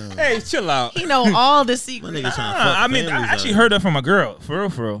cousin. Damn. Hey, chill out. He know all the My secrets. nigga trying to fuck I mean, I families actually up. heard that from a girl. For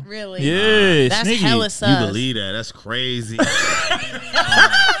real. Really? Yeah, That's sneaky. hella You sus. believe that? That's crazy.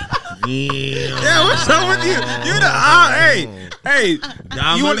 Yeah, what's up with you? You the hey.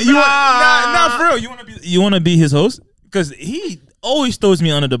 You want nah, for real. You want to be his host? Because he always throws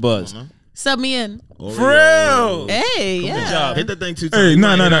me under the bus. Sub me in. For real. Hey, yeah. Good job. Hit the thing 2 times. Hey,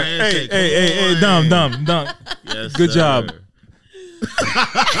 no. Hit our Hey, handshake. hey, Come dumb. on. Yes, Good sir. job.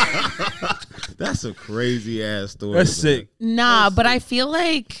 That's a crazy ass story. That's man. sick. Nah, but I feel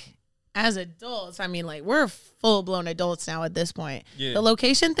like as adults, I mean, like we're full blown adults now at this point. Yeah. The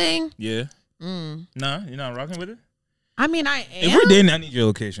location thing, Yeah. Nah, you're not rocking with it? I mean, I am. If we're dating, I need your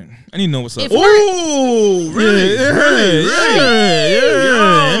location. I need to know what's up. If we're- Oh, really? Yeah.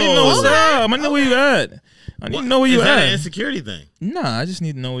 I need to know what's Okay. up. I know where you at. I need to know where you Is that an at. insecurity thing? Nah, I just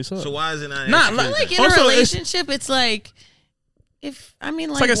need to know what's up. So why is it not? Nah, an like- insecurity like thing? in Also, a it's- relationship, it's like if I mean,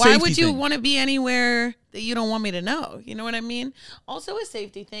 like, like a why safety would you thing. want to be anywhere that you don't want me to know? You know what I mean? Also, a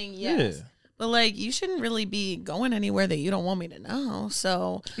safety thing, yes. Yeah. But like, you shouldn't really be going anywhere that you don't want me to know.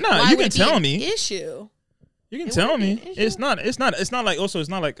 So Nah, why you would can it be tell an me. Issue. You can It tell wouldn't be me. an issue. It's not like also it's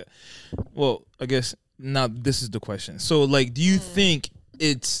not like well, I guess now this is the question. So like do you think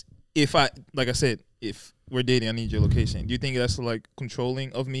it's if I said, if we're dating, I need your location. Do you think that's like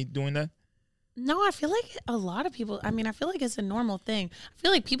controlling of me doing that? No, I feel like a lot of people. I mean, I feel like it's a normal thing. I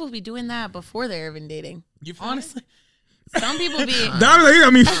feel like people be doing that before they're even dating. You feel Honestly, some people be. Donald, you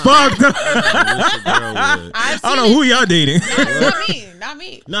got me fucked up. I I don't know who y'all dating. Not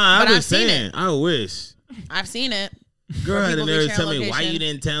me. Nah, But I'm I've just seen saying. it. I wish. I've seen it. Girl had to people be never sharing tell me why location. you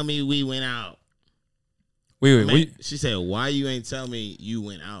didn't tell me we went out. Wait, Man, she said, "Why you ain't tell me you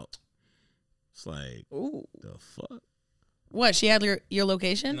went out?" It's like, Ooh. the fuck. What? She had your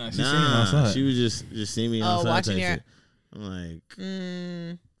location? Nah, she seen him outside. She was just seeing me outside. watching type your- shit. I'm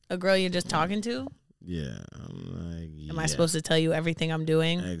like, A girl you're just talking to? yeah. I'm like, Am I supposed to tell you everything I'm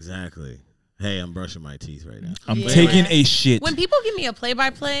doing? Exactly. Hey, I'm brushing my teeth right now. I'm Yeah. taking a shit. When people give me a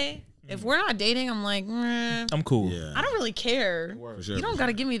play-by-play, if we're not dating, I'm like, I'm cool. Yeah, I don't really care. for sure. You don't got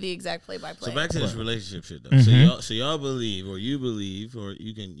to give me the exact play-by-play. So back to this relationship shit though. So y'all believe, or you believe, or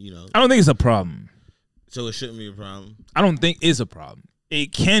you can, I don't think it's a problem. So it shouldn't be a problem. I don't think it's a problem.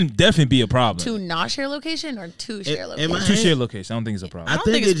 It can definitely be a problem. to not share location or to share Am location? I- To share location, I don't think it's a problem. don't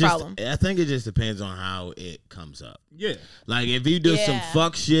think it's a problem. I think it just depends on how it comes up. Yeah. Like if you do some Yeah.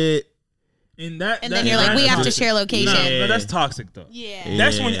 fuck shit, And that, And then you're like, we have to share location. Nah, Yeah. but that's toxic though. Yeah.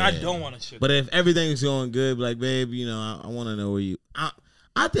 That's when Yeah. I don't want to share. but if everything's going good, like babe, I want to know where you.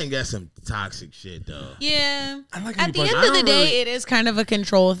 I think that's some toxic shit though. Yeah. I like how At you the brought end that of the up. day, Really- it is kind of a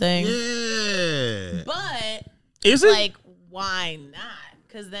control thing. Yeah. But Is it? like, why not?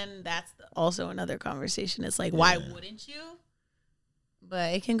 Because then that's also another conversation. It's like, why wouldn't you?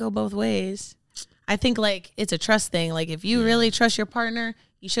 But it can go both ways. I think like it's a trust thing. Like if you really trust your partner,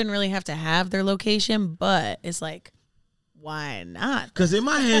 you shouldn't really have to have their location. But it's like, why not? Cause in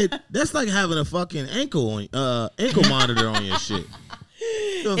my head, that's like having a fucking ankle monitor on your shit.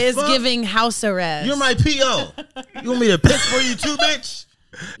 The It's fuck? giving house arrest. You're my PO. You want me to piss for you too, bitch?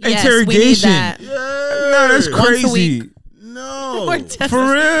 Yes, we need Interrogation. that. Yeah. No, that's Once a crazy. week. No. We're testing- For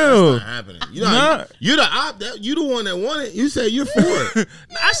real. Not happening. Nah. You're the op. You the one that want it. You said you're for it.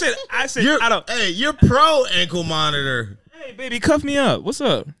 I said, You're, I don't. hey, you're pro ankle monitor. Hey, baby, cuff me up. What's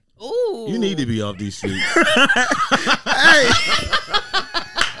up? Ooh. You need to be off these streets.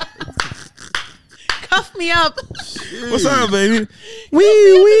 Cuff me up. What's up, baby? Wee.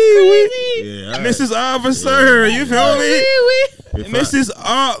 Yeah, all right. Mrs. Officer, you feel me? If I- Mrs.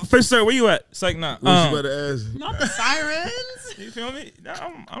 Officer, where you at? It's like, nah. What you better ask? Not the sirens. You feel me? No,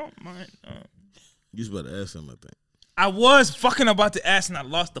 I don't mind. You better ask him, I think. I was fucking about to ask and I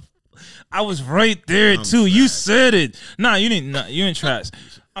lost the. I was right there I'm too. You trash. said it. Nah, you didn't. Nah, you ain't trash.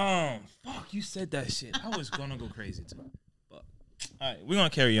 Fuck, you said that shit. I was gonna go crazy too. But, all right, we're gonna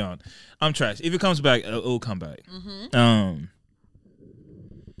carry on. I'm trash. If it comes back, it'll come back.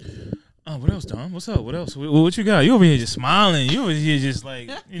 What else, Don? What's up? What else? What you got? You over here just smiling. You over here just like,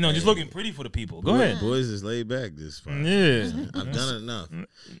 just looking pretty for the people. Go ahead. Boys is laid back this far. Yeah. I've done it enough. You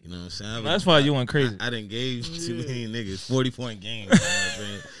know what I'm saying? That's why you went crazy. I didn't gave too many niggas 40-point games. You know what I'm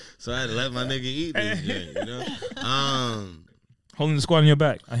saying? So I had to let my nigga eat this shit, Holding the squad on your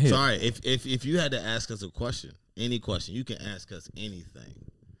back. I hear. Sorry, if you had to ask us a question, any question, you can ask us anything.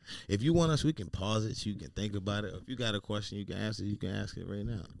 If you want us, we can pause it so you can think about it. If you got a question you can answer, you can ask it right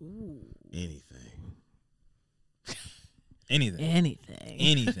now. Ooh. Anything.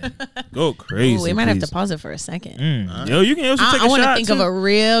 Go crazy. Ooh, we might have please. to pause it for a second. Yo, you can also take a I want to shot. think too. of a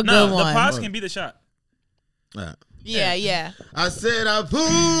real No, good the one. pause can be the shot. All right. Yeah. I said I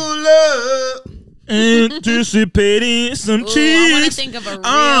pull up. Anticipating some Ooh, I want to cheese. think of a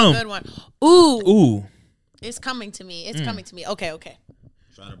real good one. Ooh, Ooh. it's coming to me. It's coming to me. Okay.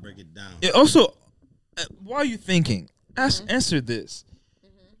 Try to break it down. Yeah, also, while you thinking, answer this.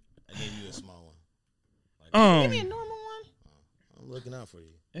 I gave you a small one. Give me a normal one. I'm looking out for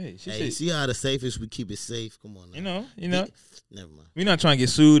you. Hey, she Hey, said, see how the safest we keep it safe? Come on now. you know, Never mind. we're not trying to get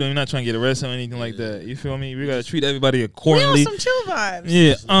sued and we're not trying to get arrested or anything like that. You feel me? We gotta treat everybody We on accordingly. some chill vibes.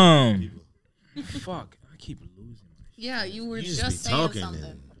 Yeah. Fuck. I keep losing. Yeah, you were You just, just be saying talking. something.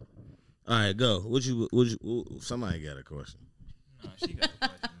 Then. All right, go. Somebody got a question. Nah, she got a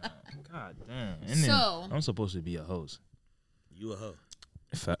question now. God damn. And then So- I'm supposed to be a host. You a hoe.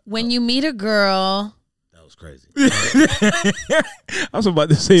 When you meet a girl, That was crazy. I was about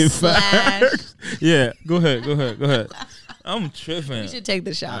to say Slash. facts. Yeah, go ahead. I'm tripping. you should take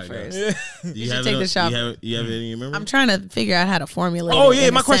the shot All right, first. guys. Yeah. You should have take it the on- shot. You have it in your memory? I'm trying to figure out how to formulate. Oh it yeah,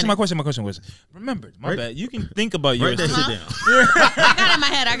 in my a question sentence. was. Remember, my Right- bad. You can think about Write yours. that too. shit down. I got it in my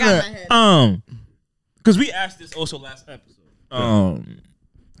head. I got it in my head. Because we asked this also last episode.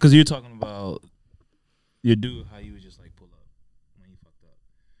 Because you're talking about your dude, how you would just like pull up when you fucked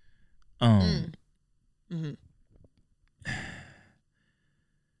up.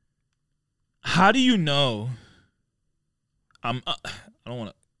 How do you know? I don't want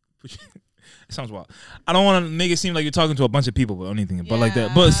to put you. It sounds wild. I don't want to make it seem like you're talking to a bunch of people or anything, but like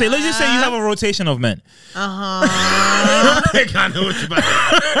that. But let's just say you have a rotation of men. Uh-huh. I think I know what you're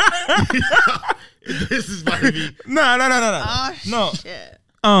about to This is about to be. No. Oh, shit.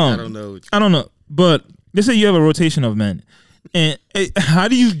 I don't know. I don't know. But let's say you have a rotation of men. And how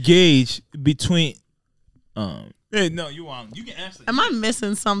do you gauge between no, you can answer. Am I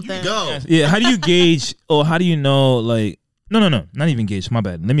missing something? Go. Yeah, how do you gauge or how do you know like no, not even gauge, my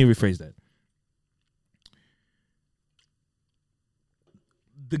bad. Let me rephrase that.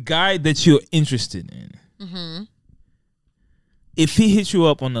 The guy that you're interested in. Mm-hmm. If he hits you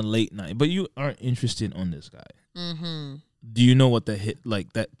up on a late night, but you aren't interested on this guy, Mm-hmm. do you know what the hit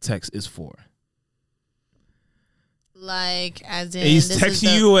like that text is for? Like, as in, He's this is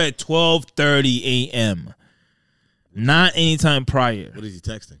texting you at 12:30 a.m. Not anytime prior. What is he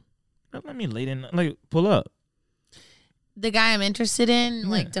texting? Let me late in, like pull up. the guy I'm interested in, Yeah.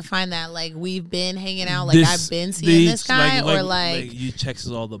 like to find that like we've been hanging out, like I've been seeing this guy, or like you checks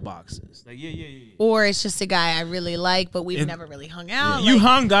all the boxes. Like yeah. or it's just a guy I really like, but we've It- never really hung out. You like,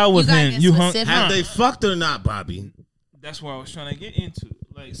 hung out with you gotta him. get You hung. specific. Have they fucked or not, Bobby? That's what I was trying to get into.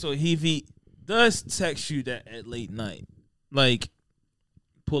 Like, so if he does text you that at late night, like,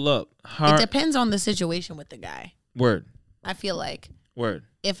 pull up. It depends on the situation with the guy. Word. I feel like Word.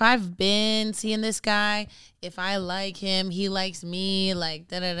 if I've been seeing this guy, if I like him, he likes me, like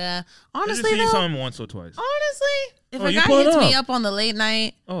da da da. I just Honestly, see you though, saw him once or twice. honestly, if Oh, a you guy pulling hits me up? up on the late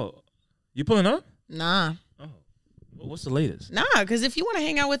night, Oh, you pulling up? nah, Oh, what's the latest? because if you want to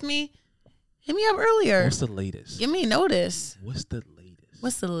hang out with me, hit me up earlier. What's the latest? Give me notice. What's the latest?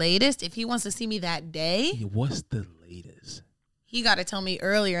 What's the latest? If he wants to see me that day, Yeah, what's the latest? he got to tell me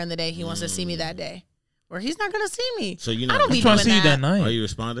earlier in the day he wants to see me that day, or he's not gonna see me. So you I know, don't I'm be trying doing to see you that that. night. are you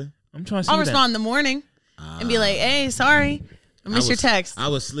responding? I'm trying to see I'll you that. respond in the morning and be like, "Hey, sorry, I missed your text." I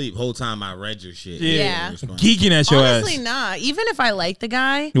was asleep whole time. I read your shit. Yeah. Geeking at your Honestly, ass. nah. Even if I like the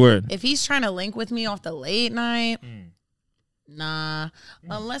guy, Word. if he's trying to link with me off the late night, Mm. nah.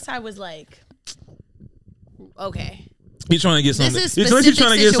 Unless I was like, okay, He's trying to get this something. is Unless you're specific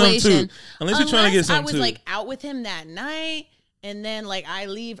trying to get something situation. too. Unless you're trying to get I something was too. like out with him that night, and then like I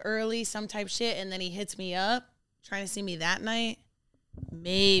leave early, some type shit, and then he hits me up trying to see me that night.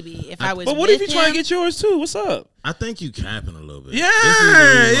 Maybe if I was. But what if with you trying to him- get yours too? What's up? I think you capping a little bit. Yeah, This is the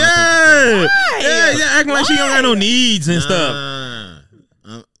reason why I think you capping. yeah. Acting like she don't got no needs and stuff.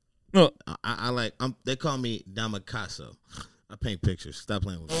 Nah. No, I like. They call me Damakaso. I paint pictures. Stop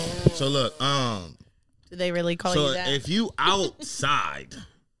playing with me. So look. Do they really call So you that? if you outside,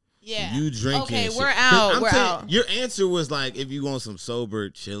 yeah. you drinking. Okay, and shit. we're 'Cause out. I'm We're saying, out. Your answer was like if you want some sober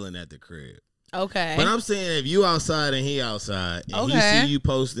chilling at the crib. Okay. But I'm saying if you outside and he outside, and Okay. he see you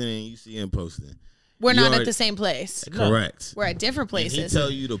posting and you see him posting, We're you not are- at the same place. correct. We're at different And he places. tell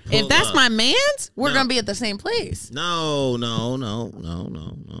you to pull If that's up. my man's, we're No. gonna be at the same place. No.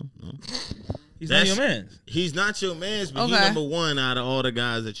 he's That's- not your man. He's not your man's, but he's Okay. number one out of all the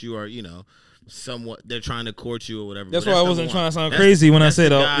guys that you are, somewhat they're trying to court you or whatever. That's but why I number wasn't one. trying to sound That's- crazy when I that's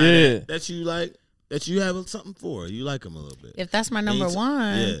said, the oh, guy yeah. that you like, that you have something for. You like him a little bit. If that's my number He's-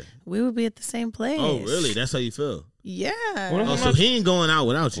 one, yeah. we would be at the same place. Oh, really? That's how you feel? Yeah. What if Oh, I'm so not- he ain't going out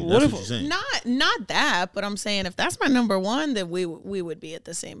without you. What That's if- what you're saying. Not that, but I'm saying if that's my number one, then we would be at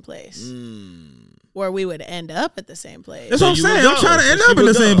the same place, or we would end up at the same place. That's So what I'm you would saying. I'm go. trying to So end she up in the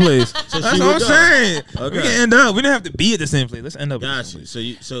would same go. place. So That's she what I'm would go. saying. Okay. We can end up. We don't have to be at the same place. Let's end up. Got at the you.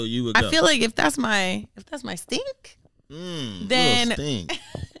 same place. So you would go. I feel like if that's my stink, then- little stink. then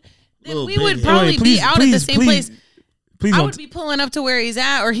Little we would big probably Wait, please, be out at the please, same please, place. Please I don't. would be pulling up to where he's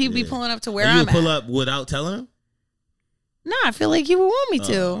at, or he'd be Yeah. pulling up to where you I'm would pull at. up without telling him? No, I feel like you would want me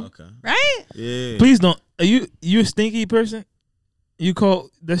to, Oh, okay. right? Yeah. Please don't. Are you a stinky person? You call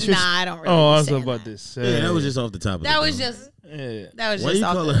that's your. Nah, I don't really. Oh, I was saying about that. to say. Yeah, that was just off the top of That the was dome. just. Yeah. That was Why just. you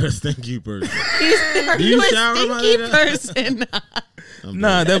off call the- her a stinky person? Are Do you you a shower by stinky that? person? I'm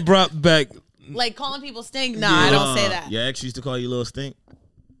Nah, dead. that brought back. Like calling people stink? No, I don't say that. Your ex used to call you little stink?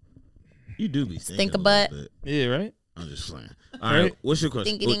 You do be stinking Stink a little butt. bit. Yeah, right. I'm just playing. All right. Right. What's your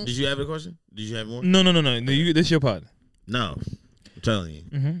question? Stinky ding. Did you have a question? Did you have more? No. This your pod. No. I'm telling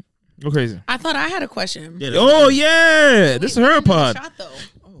you. Go crazy. I thought I had a question. Yeah, Oh yeah, this is Wait, her give me the pod. shot,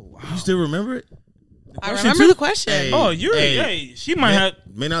 though. You still remember it? I question remember too? the question. Hey. Oh, you're. Hey. Hey, she might have.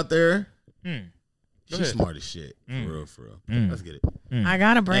 Men out there, Go she's ahead. smart as shit. For real, for real. Let's get it. I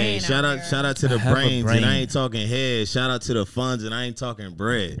got a brain. Hey, shout out to the have a brains, brain. and I ain't talking heads. Shout out to the funds, and I ain't talking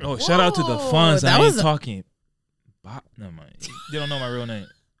bread. Oh, shout out to the Whoa, funds. that I ain't was a- talking. Never mind. They don't know my real name.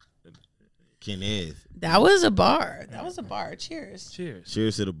 Kenneth. That was a bar. That was a bar. Cheers. Cheers.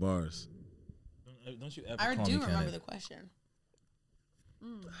 Cheers to the bars. Don't you ever I call do me remember Kenneth. the question.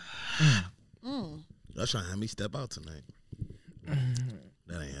 Y'all trying to have me step out tonight.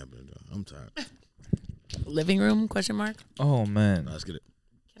 That ain't happening, though. I'm tired. Living room? Question mark. Oh man. Let's get it.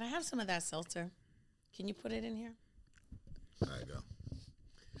 Can I have some of that seltzer? Can you put it in here? All right,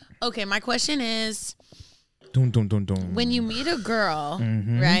 go. Okay, my question is, Dun, dun, dun, dun. when you meet a girl,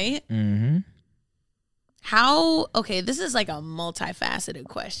 Mhm. right? Mm-hmm. How? Okay, this is like a multifaceted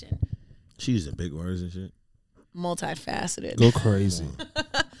question. She using big words and shit. Multifaceted. Go crazy.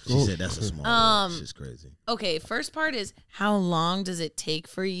 She said that's a small word. Shit's crazy. Okay, first part is, how long does it take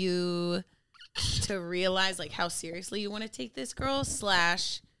for you to realize like how seriously you want to take this girl, /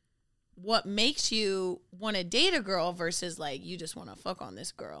 what makes you want to date a girl versus like you just want to fuck on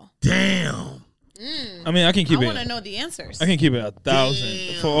this girl? Damn. I mean, I can keep I it. want to know the answers. I can keep it 1,000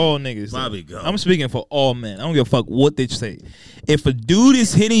 Damn. for all niggas. Bobby, go. I'm speaking for all men. I don't give a fuck what they say. If a dude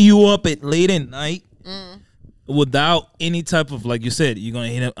is hitting you up at late at night without any type of, like you said, you're gonna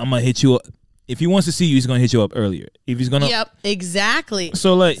hit him. I'm gonna hit you up. If he wants to see you, he's gonna hit you up earlier. If he's gonna, Yep, exactly.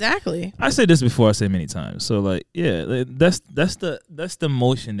 So like, Exactly. I said this before. I said many times. So like, yeah, like, that's the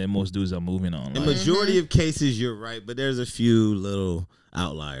motion that most dudes are moving on. In Like, majority of cases, you're right, but there's a few little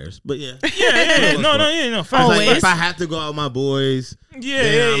outliers. But yeah. yeah, no, facts. Always. Like, if I have to go out with my boys, then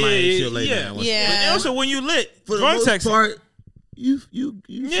I might hit you later. yeah. Yeah. But also, when you lit, For the drunk most text, part, you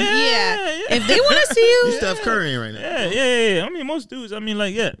Yeah. If they want to see you you, Steph Curry right now. yeah. I mean, most dudes. I mean,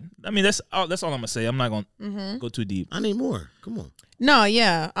 like, yeah. I mean, that's all I'm gonna say. I'm not gonna go too deep. I need more. Come on. no,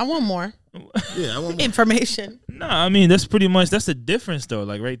 yeah, I want more Yeah, I want more. information. Nah, I mean, that's pretty much that's the difference though.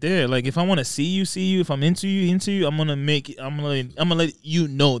 Like right there. Like if I want to see you. If I'm into you, I'm gonna make it. I'm gonna let you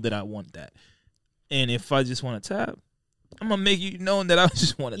know that I want that. And if I just want to tap, I'm gonna make you know that I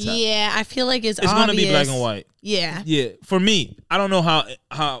just want to tap. Yeah, I feel like it's It's obvious. gonna be black and white. Yeah. Yeah, for me, I don't know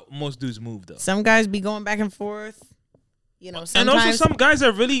how most dudes move though. Some guys be going back and forth. You know, And sometimes. also, some guys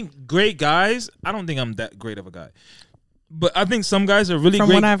are really great guys. I don't think I'm that great of a guy, but I think some guys are really from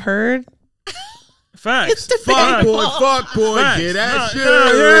great. what I've heard, Facts. Fuck boy, Facts. get that Nah, shit.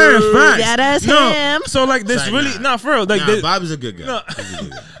 yeah, facts. Yeah, that's no, him. So like, this Like, really nah. for real. Like, Nah, Bob's a good guy. No. He's a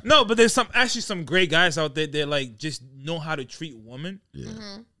good guy. no, but there's some great guys out there that like just know how to treat women, Yeah.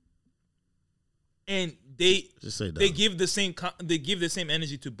 and they Just say that. they give the same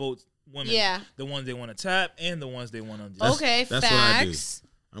energy to both women. Yeah. the ones they want to tap and the ones they want to. That's- okay, that's what I do. facts.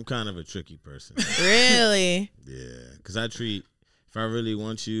 I'm kind of a tricky person. Really? Yeah, because I treat, if I really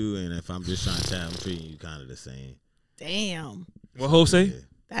want you and if I'm just trying to tap, I'm treating you kind of the same. Damn, What Hope say? Yeah.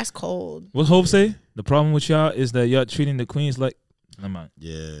 that's cold. What Hope say? The problem with y'all is that y'all treating the queens like. Never mind.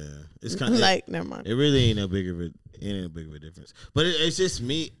 Yeah, it's kind of Like, never mind. It really ain't a big of a difference. But it's just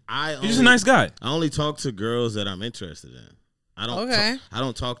me. You're just a nice guy. I only talk to girls that I'm interested in. I don't. Okay. I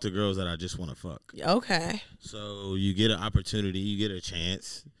don't talk to girls that I just want to fuck. Okay. So you get an opportunity, you get a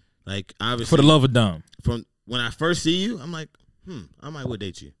chance. Like obviously, For the love of dumb. from when I first see you, I'm like, I might would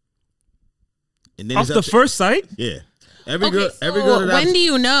date you. And then Off it's the up to- first sight? yeah. Every Okay, girl, so every girl. That when I've- do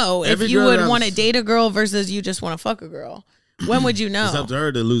you know if every you girl would that want to I've- date a girl versus you just want to fuck a girl? When would you It's up know? to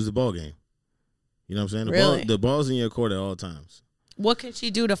her to lose the ball game. You know what I'm saying? Really? The ball's in your court at all times. What could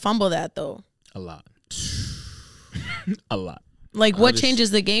she do to fumble that though? A lot. A lot. Like, what just-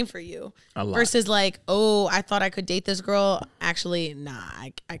 changes the game for you? A lot. Versus like, oh, I thought I could date this girl. Actually, nah,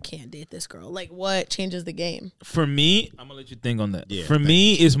 I can't date this girl. Like, what changes the game? For me, I'm gonna let you think on that. Yeah, For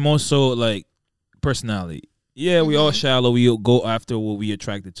me, it's more so like personality. Yeah, we all shallow. We go after what we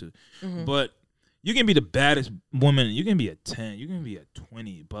attracted to. But you can be the baddest woman. You can be a 10. You can be a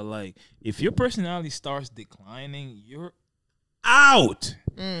 20. But like, if your personality starts declining, you're out.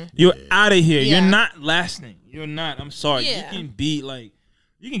 You're out of here. Yeah. You're not lasting. You're not. I'm sorry. Yeah. You can be like,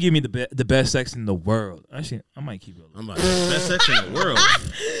 you can give me the best sex in the world. Actually, I might keep it. I'm like, best sex in the world. I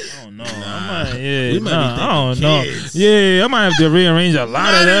don't know. I might, yeah, We might be I don't thinking know. kids. Yeah, I might have to rearrange a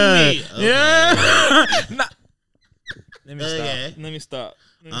lot of that. me. Okay. Yeah. Nah. Let me stop. Okay. Let me stop.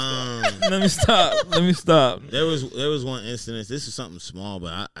 Um, Let me stop. Let me stop. there was one incident. This is something small,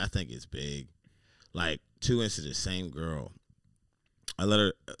 but I think it's big. Like 2 incidents, same girl.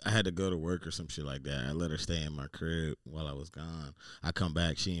 I had to go to work or some shit like that. I let her stay in my crib while I was gone. I come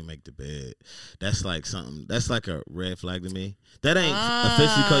back, she didn't make the bed. That's like something. That's like a red flag to me. That ain't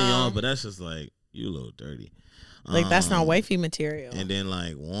officially cutting you on, but that's just like you a little dirty. Like, that's not Um, wifey material. And then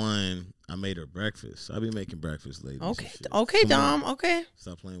like I made her breakfast. I be making breakfast, ladies. and Okay, shit. okay, Come on. Dom. Okay.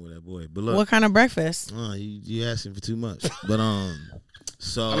 Stop playing with that boy. But look, What kind of breakfast? you asking for too much. But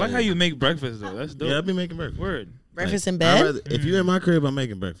so I like how you make breakfast though. That's dope. Yeah, I be making breakfast. Word. Breakfast Like, in bed? I'd rather- if you in my crib, I'm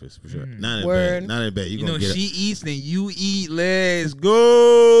making breakfast for sure. Not in Word. bed. Not in bed. You You gonna know, get she eats, then you eat. Let's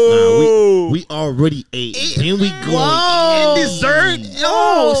go. Nah, we already ate. Then we go Whoa. and Dessert?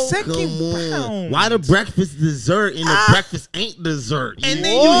 Whoa. Oh, second Come on. round. Why the breakfast dessert and the breakfast ain't dessert? And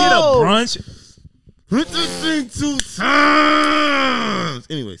then you hit a Whoa. brunch. Hit this thing 2 times.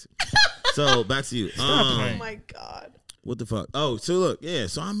 Anyways, so back to you. Oh my God. What the fuck? Oh, so look, yeah.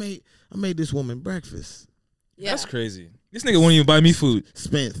 So I made this woman breakfast. Yeah. That's crazy. This nigga won't even buy me food.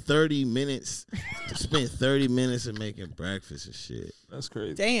 Spent 30 minutes. Spent 30 minutes of making breakfast and shit. That's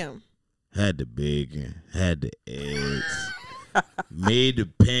crazy. Damn. Had the bacon, had the eggs, made the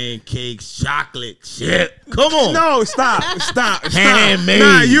pancakes, chocolate chip. Come on. No, stop. Handmade.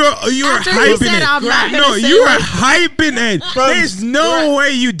 Nah, you're After he hyping said, it. I'm not No, gonna say you are what- hyping it. There's no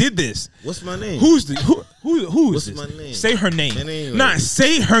way you did this. What's my name? Who is What's this? my name? Say her name. My name Nah, is-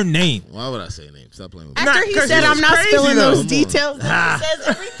 say her name. Why would I say name? Stop playing with me. After he 'cause said, it was I'm not crazy, spilling though. those Come on. details, then he says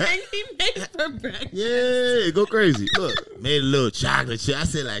everything he made for breakfast. Yeah, go crazy. Look, made a little chocolate chip. I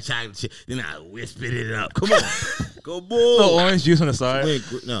said like chocolate chip. Then I whispered it up. Come on. Go Little bull. orange juice on the side.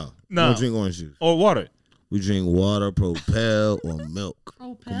 No. No. We don't drink orange juice. Or water. We drink water, Propel, or milk.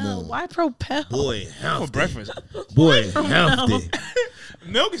 Propel. on. Why Propel? Boy, healthy. For breakfast. Boy, healthy.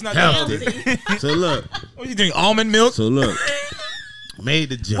 Milk is not Healthy. healthy. So look. What you drink? Almond milk? So look. Made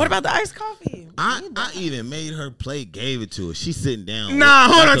the jump. What about the iced coffee? I even made her plate, gave it to her. She's sitting down. Nah,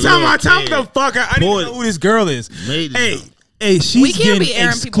 hold on. like a Tell little me kid. the fuck. I need Boy, to know who this girl is. Made the Hey, jump. hey, she's We can't getting be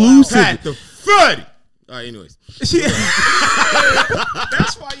airing people out. exclusive. Pat the 30. All right, anyways. She,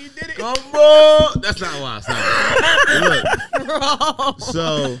 that's why you did it. Come on. That's not why I said it. Look, Bro.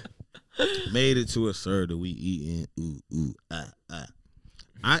 so made it to a sir that we eating. Ooh, ah.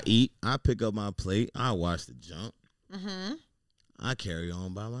 I eat. I pick up my plate. I wash the junk. Mm-hmm. I carry on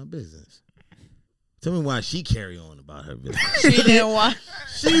about my business. Tell me why she carry on about her business. She didn't want.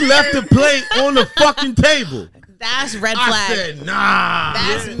 She left the plate on the fucking table. That's red I flag. said, nah.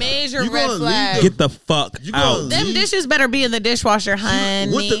 That's major You red gonna flag. leave Get the fuck You gonna out. leave- Them dishes better be in the dishwasher, honey.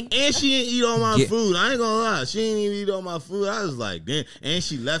 And she didn't eat all my Get- food. I ain't gonna lie. She didn't even eat all my food. I was like, damn. And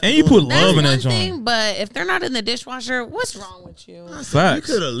she left. And it you on put the That's love in one that joint. thing, but if they're not in the dishwasher, what's wrong with you? I said, Facts.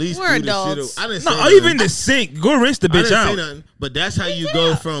 You could at least We're do this adults. shit. I didn't No, say or even nothing. the sink. Go rinse the I bitch didn't say out. nothing. But that's how you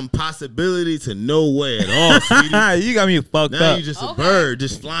go from possibility to nowhere at all, sweetie. You got me fucked Now up. you just a Okay. bird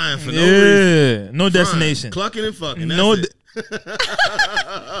just flying for no reason. Yeah, no destination. Clucking and fucking. That's No, it.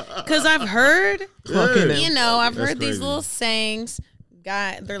 Because I've heard, Yeah. you know, I've That's heard these crazy. little sayings.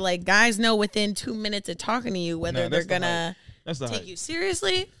 They're like, guys know within 2 minutes of talking to you whether Nah, they're that's the gonna that's the take hype. you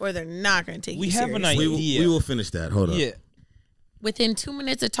seriously or they're not gonna take We you have seriously. an idea. We will finish that. Hold on. Yeah, Within 2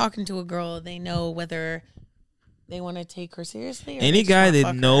 minutes of talking to a girl, they know whether they want to take her seriously. Or any they just guy wanna that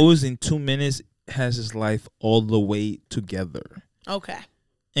fuck her. knows in 2 minutes has his life all the way together. Okay.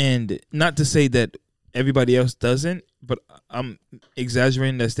 And not to say that everybody else doesn't, but I'm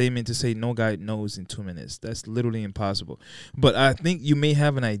exaggerating that statement to say no guy knows in 2 minutes. That's literally impossible. But I think you may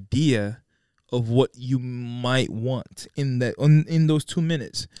have an idea of what you might want in those 2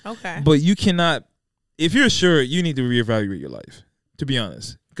 minutes. Okay. But you cannot. If you're sure, you need to reevaluate your life. To be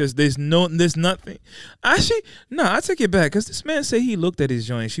honest, because there's nothing. Actually, no, I take it back. Because this man said he looked at his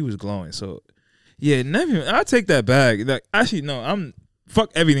joint, she was glowing. So, yeah, never. I take that back. Like, actually, no, fuck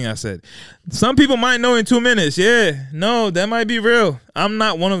everything I said. Some people might know in 2 minutes. Yeah, no, that might be real. I'm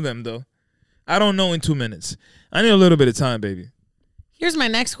not one of them though. I don't know in 2 minutes. I need a little bit of time, baby. Here's my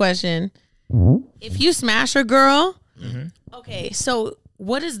next question. If you smash a girl, okay, so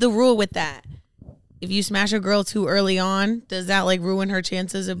what is the rule with that? If you smash a girl too early on, does that like ruin her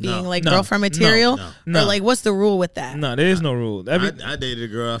chances of being like no, girlfriend material? no. Or like what's the rule with that? No, there is no rule. I dated a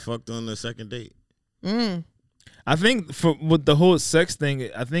girl I fucked on the second date. I think with the whole sex thing,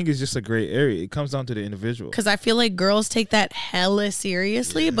 I think it's just a gray area. It comes down to the individual. Because I feel like girls take that hella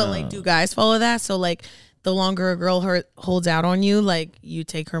seriously, but like do guys follow that? So like the longer a girl holds out on you, like you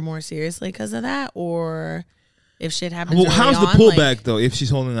take her more seriously because of that? Or if shit happens Well, early how's the on, pullback like, though? If she's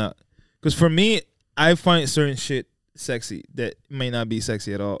holding out, because for me, I find certain shit sexy that may not be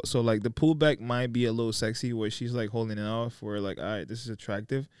sexy at all. So like the pullback might be a little sexy where she's like holding it off, where like, all right, this is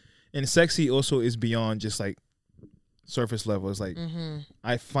attractive, and sexy also is beyond just like surface level. It's like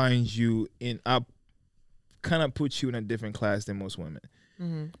I find you I kind of put you in a different class than most women,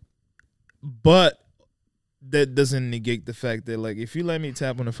 but that doesn't negate the fact that like if you let me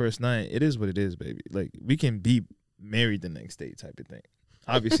tap on the first night, it is what it is, baby. Like we can be married the next day type of thing.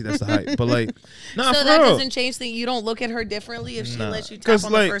 Obviously that's the hype, but like nah, so for that real. doesn't change things. You don't look at her differently if she Nah. lets you tap 'Cause,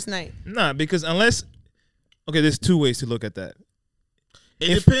 on like, the first night. Nah, because unless there's two ways to look at that.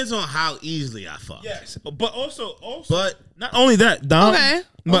 It depends on how easily I fuck. Yes, but also, But not only that, Dom. Okay.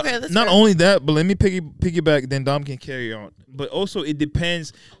 But Okay, that's not fair. only that, but let me piggyback. Then Dom can carry on. But also, it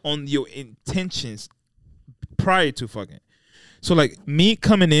depends on your intentions prior to fucking. So, like me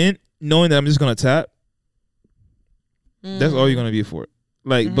coming in, knowing that I'm just gonna tap. That's all you're gonna be for.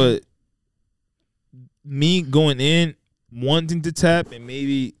 Like, but me going in, wanting to tap, and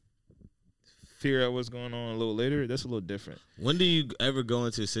maybe figure out what's going on a little later. That's a little different. when do you ever go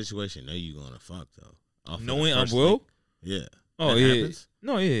into a situation know you gonna fuck though? Off of the Knowing I first will. thing? Yeah. Oh That yeah. happens?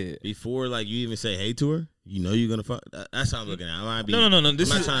 No, yeah. Before like you even say hey to her, you know you're gonna fuck. That's how I'm looking at it. I might be, No.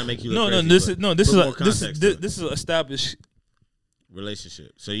 This I'm not is trying to make you no, look no. crazy, This but is no. This put is more context to it. this is established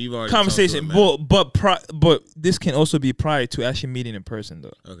relationship. So you've already conversation. talked to But this can also be prior to actually meeting in person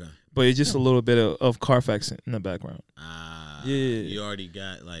though. a man. Okay. But it's just a little bit of Carfax in the background. Yeah. Yeah. You already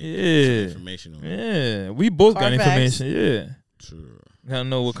got like some Yeah. information on it. Yeah, we both got Carfax. information. Yeah, True. gotta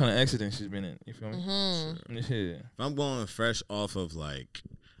know what kind of accident she's been in. You feel me? Mm-hmm. Yeah. If I'm going fresh off of like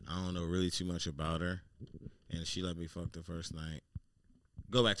I don't know really too much about her, and she let me fuck the first night.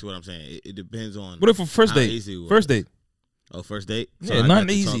 Go back to what I'm saying. It depends on What if a first how date? easy it was. First date. Oh, first date. So Yeah, I got not to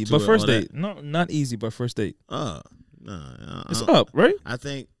talk easy, to but her, first all that? date. No, not easy, but first date. Oh no, It's up, right? I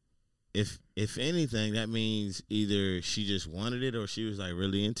think if anything, that means either she just wanted it or she was like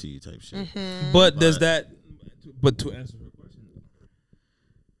really into you type shit. But does But- that? But to answer your question,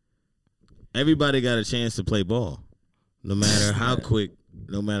 Everybody got a chance to play ball, no matter how quick.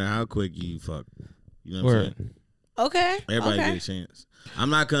 No matter how quick you fuck, you know what I'm word. saying. Okay. Everybody okay. get a chance. I'm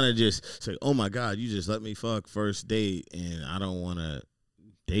not gonna just say, "Oh my God, you just let me fuck first date," and I don't want to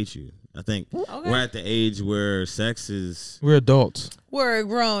date you. I think we're at the age where sex is. We're adults. We're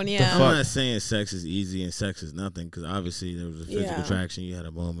grown, yeah. I'm fuck? not saying sex is easy and sex is nothing because obviously there was a physical Yeah. attraction, you had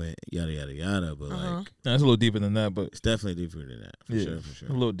a moment, yada yada yada. But like, That's a little deeper than that, but it's definitely deeper than that, for yeah, sure, for sure.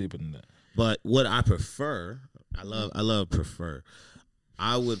 a little deeper than that. But what I prefer, I love prefer.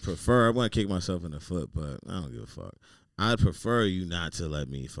 I would prefer. I want to kick myself in the foot, but I don't give a fuck. I'd prefer you not to let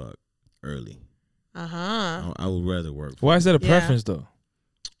me fuck early. I would rather work. Why is that a Yeah. preference though?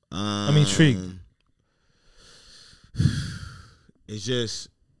 I'm intrigued. It's just,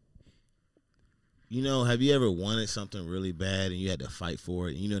 have you ever wanted something really bad and you had to fight for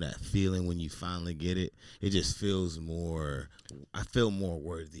it? And you know that feeling when you finally get it? It just feels more. I feel more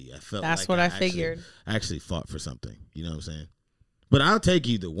worthy. I felt That's like what I actually- figured. I actually fought for something. You know what I'm saying? But I'll take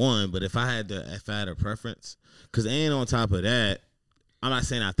either one. But if I had a preference, because and on top of that, I'm not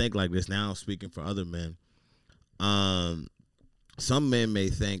saying I think like this now. Speaking for other men, some men may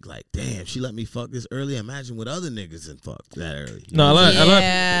think like, "Damn, she let me fuck this early. Imagine what other niggas and fuck that early." You No, know? I like.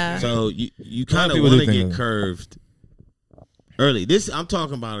 Yeah. So you kind of people want do to think get that. curved early. I'm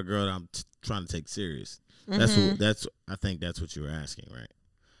talking about a girl that I'm trying to take serious. That's I think that's what you were asking, right?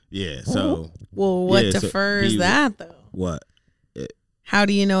 Yeah. So Well, what Yeah, so defers you- that though? what? How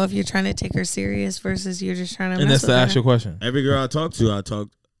do you know if you're trying to take her serious versus you're just trying to And mess that's the with her? actual question. Every girl I talk to,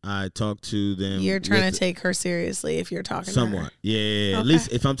 I talk to them. You're trying with to take her seriously if you're talking to somewhat. her. Yeah. At Okay.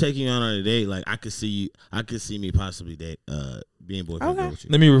 least if I'm taking you on a date, like I could see me possibly being boyfriend girl with you.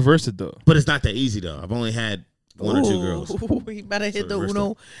 Let me reverse it though. But it's not that easy though. I've only had one or two girls. Ooh, you better hit the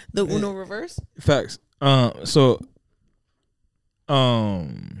reverse Uno reverse. Facts.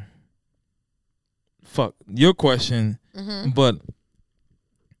 Fuck your question, but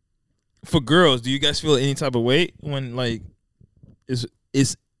for girls, do you guys feel any type of way when like is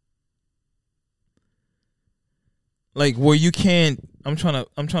like where you can't? I'm trying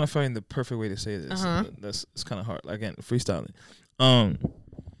to find the perfect way to say this. That's it's kind of hard. Again, freestyling.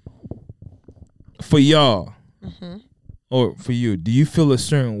 For y'all, or for you, do you feel a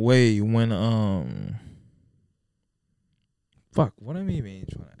certain way when fuck, what am I even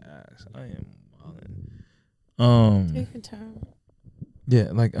trying to ask? I am wildin'. Take your time. Yeah,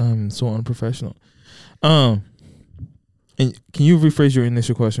 like so unprofessional. And can you rephrase your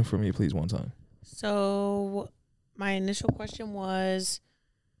initial question for me, please, one time? So my initial question was,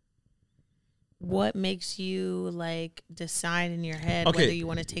 what makes you like decide in your head Okay. whether you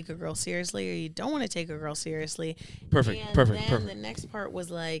want to take a girl seriously or you don't want to take a girl seriously? Perfect. And then the next part was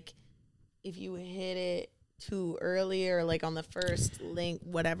like, if you hit it too early or like on the first link,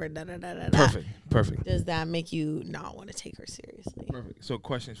 whatever, Perfect. does that make you not want to take her seriously? Perfect. So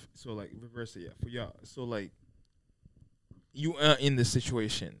questions. So like reverse it. Yeah, for y'all. So like, you are in this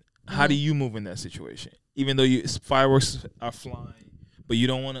situation. How do you move in that situation? Even though fireworks are flying, but you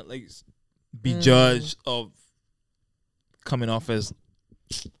don't want to like be judged of coming off as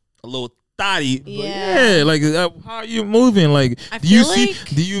a little thotty. But Yeah. like how are you moving? Like, I do you feel see?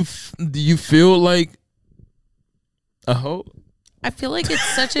 like- Do you feel like a hoe? I feel like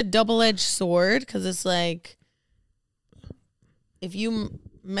it's such a double-edged sword because it's like if you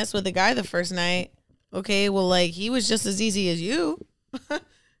mess with a guy the first night, okay, well, like he was just as easy as you.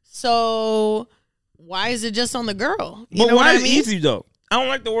 So why is it just on the girl? You know why what I is mean? easy though? I don't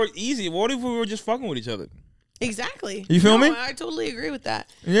like the word easy. What if we were just fucking with each other? Exactly. You feel me? I totally agree with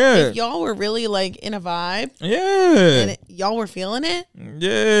that. Yeah. If y'all were really like in a vibe Yeah. and y'all were feeling it,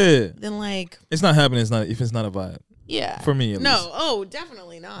 Yeah. then like, It's not happening. It's not if it's not a vibe. yeah. For me, at No. least. Oh,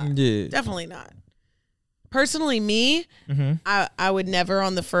 definitely not. Yeah. Definitely not. Personally, me, Mm-hmm. I would never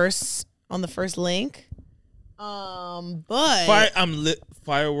on the first link. But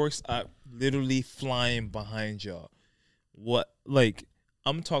Fireworks are literally flying behind y'all. What like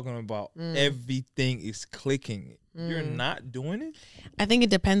I'm talking about everything is clicking. You're not doing it? I think it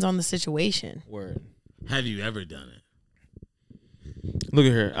depends on the situation. Word. Have you ever done it? Look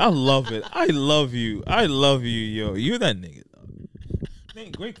at her. I love it. I love you. I love you, yo. You're that nigga.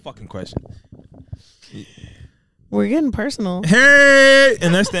 Man, great fucking question. We're getting personal. Hey,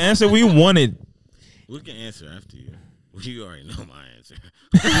 and that's the answer we wanted. We can answer after you. You already know my answer.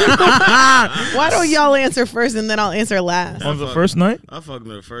 Why don't y'all answer first and then I'll answer last? On the first night? I fucked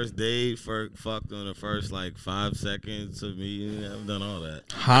on the first date. Fucked on the first like 5 seconds of me. I've done all that.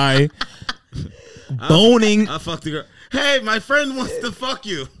 Hi. Boning. I fucked the girl. Hey, my friend wants to fuck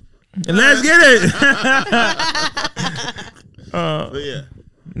you. Let's get it. But yeah.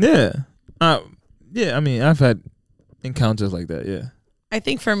 Yeah. Yeah, I mean, I've had encounters like that, yeah. I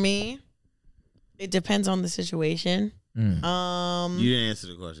think for me, it depends on the situation. You didn't answer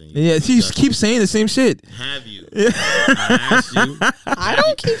the question. Yeah, she just keeps saying the same shit. Have you? I asked you. I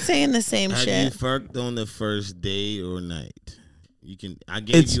don't keep saying the same Have you shit. fucked on the first date or night? You can. I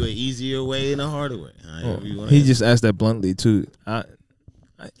gave you an easier way and a harder way. He just asked that bluntly, too.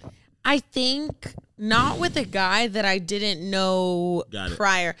 I think not with a guy that I didn't know Got it.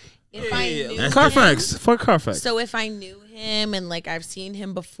 prior. If I knew him, Carfax. Fuck Carfax. So if I knew him and like I've seen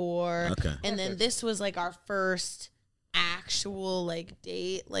him before, Okay. and then this was like our first actual like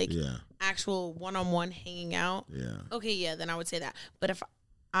date, like actual one-on-one hanging out. Yeah. Okay, yeah, then I would say that. But if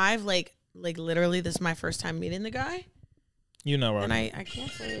I've like literally this is my first time meeting the guy, You're not right. and I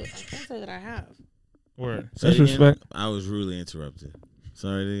can't say that I have. Word. Say That's it again. respect. I was rudely interrupted.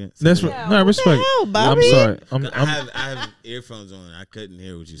 Sorry. Again. That's Yeah, no what respect. the hell, I'm Bobby? sorry. I have earphones on. I couldn't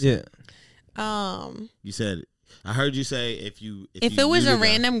hear what you said. Yeah. You said. I heard you say if you If you it was knew a the guy-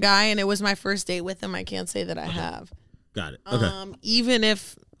 random guy and it was my first date with him, I can't say that I have. Got it. Okay. Even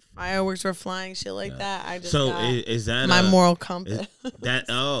if fireworks were flying, shit like that, I just So got is that my a- moral compass. that?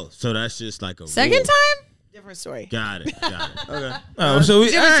 Oh, so that's just like a Second rule. time, different story. Got it. Okay. Oh, so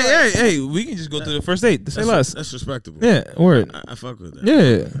hey, we can just go through the first date. Say less. That's respectable. Yeah, word. I fuck with that.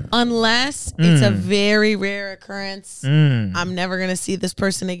 Yeah. Unless it's a very rare occurrence, Mm. I'm never gonna see this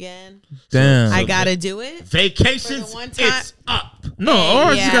person again. Damn. I gotta do it. Vacations. For the one time- It's up. No,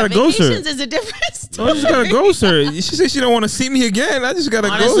 or just gotta ghost her. Vacations is a different story. I just gotta ghost her. She said she don't want to see me again. I just gotta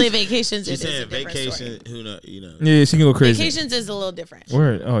Honestly, ghost. vacations She is a said different vacation. story. Who know? You know. Yeah, she can go crazy. Vacations is a little different.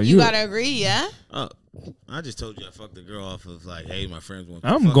 Word. Oh, You gotta agree, yeah. Oh, I just told you I fucked the girl off of like, hey, my friends want. to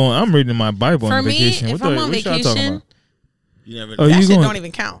I'm fuck going. me. I'm reading my Bible For on me, vacation. if What I'm the- on what y'all talking vacation, about? You never. Oh, that you shit going? don't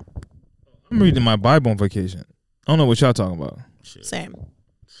even count. I'm reading my Bible on vacation. I don't know what y'all talking about. Shit. Same.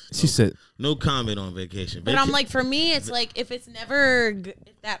 She said, No comment on vacation. But I'm like, for me, it's like if it's never,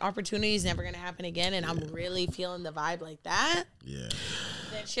 if that opportunity is never gonna happen again, and I'm really feeling the vibe like that, yeah.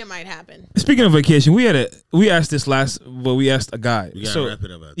 then shit might happen. speaking of vacation, we asked this last, well, we asked a guy. We gotta So wrap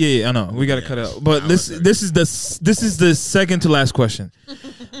it up. yeah, I know we gotta cut it out. But Hour this 30. this is the second to last question.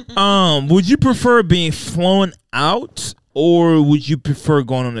 Would you prefer being flown out, or would you prefer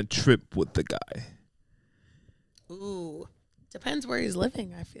going on a trip with the guy? Ooh, depends where he's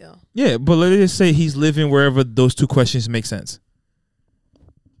living. I feel. Yeah, but let's just say he's living wherever those two questions make sense.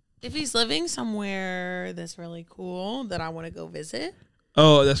 If he's living somewhere that's really cool that I want to go visit,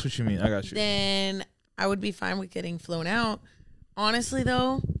 Oh, that's what you mean. I got you. then I would be fine with getting flown out. Honestly,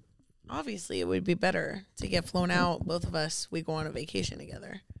 though, obviously it would be better to get flown out. Both of us, we go on a vacation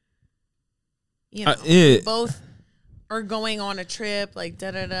together. You know, yeah. both are going on a trip, like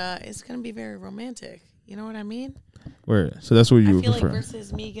da da da. It's gonna be very romantic. You know what I mean? Word. So that's what you I would feel prefer. like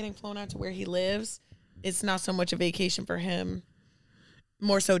versus me getting flown out to where he lives, it's not so much a vacation for him,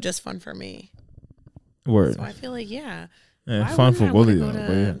 more so just fun for me. Word. So I feel like Yeah, why fun for wouldn't I both of wanna y'all.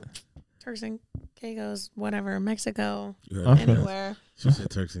 go But yeah. Turks and Caicos, whatever, Mexico, You heard I me. feel it. anywhere She said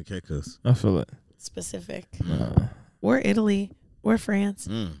Turks and Caicos. I feel it. specific, Uh, or Italy, or France,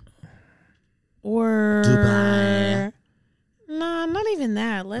 or Dubai. Nah, not even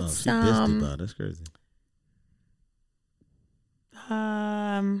that. Oh, Let's she dissed Dubai. That's crazy.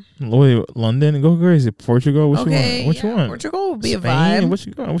 Wait, London, go crazy. Portugal, what you Okay, want? What you yeah, want? Portugal would be a Spain, vibe. what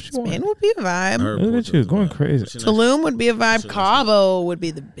you got? What you Spain want? would be a vibe. I heard Look at Porto's you, a going vibe. crazy. What's your next- Tulum would be a vibe. What's your next Cabo would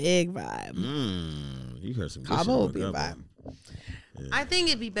be the big vibe. You heard some good Cabo shit would about be a Cabo. vibe. I think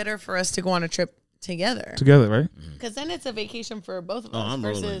it'd be better for us to go on a trip together. Together, right? Because then it's a vacation for both of Oh, us I'm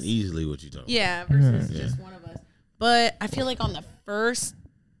rolling versus easily what you talking yeah, versus just one of us. But I feel like on the first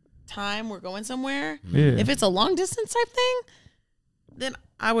time we're going somewhere, Yeah. if it's a long distance type thing, then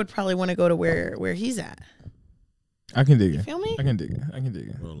I would probably want to go to where he's at. I can dig it. Feel me? I can dig it. I can dig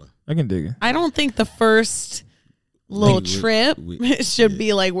it. about. Rolling. I can dig it. I don't think the first little We- trip we- should yeah.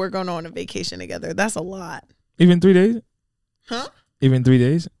 be like we're going on a vacation together. That's a lot. Even 3 days? Huh? Even 3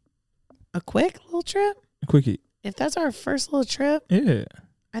 days? A quick little trip? A quickie. If that's our first little trip, Yeah.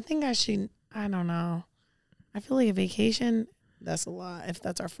 I think I should. I don't know. I feel like a vacation. That's a lot. If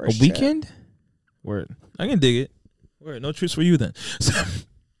that's our first A weekend? Word. I can dig it. Word. No trips for you then.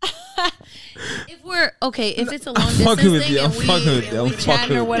 If we're okay, if it's a long I'm distance fucking with thing you. and I'm we, fucking with and you. we I'm chatting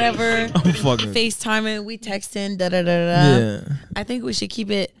fucking or with whatever, I'm fucking. FaceTiming, we texting, da da da da. Yeah. I think we should keep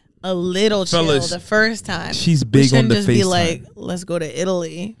it a little Fellas, chill the first time. She's We big on shouldn't the just be FaceTime. like, let's go to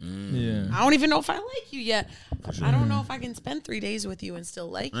Italy. Yeah. I don't even know if I like you yet. I don't know if I can spend 3 days with you and still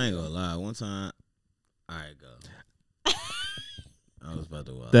like I you. ain't gonna lie. One time, all right, go. I was about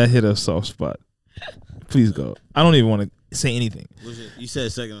to wild. That hit a soft spot. Please go. I don't even want to say anything. You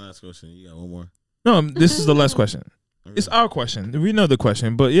said second to last question. You got one more. No, this is the last question. It's our question. We know the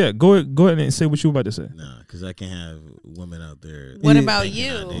question, but yeah, go ahead and say what you were about to say. Nah, because I can't have women out there. What Yeah. about thinking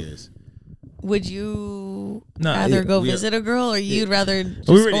you? ideas. Would you Nah, rather go we- visit a girl or you'd rather just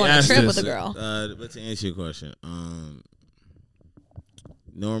already go on a asked trip this. with a girl? But to answer your question,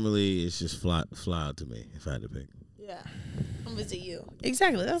 normally it's just fly out to me if I had to pick. Yeah. Come visit you.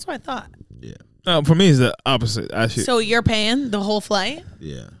 Exactly. That's what I thought. Yeah, For me, it's the opposite. Actually, So you're paying the whole flight?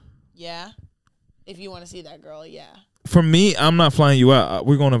 yeah. Yeah. If you want to see that girl, yeah. for me, I'm not flying you out.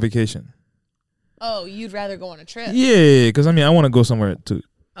 We're going on vacation. Oh, you'd rather go on a trip? Yeah, because I want to go somewhere too.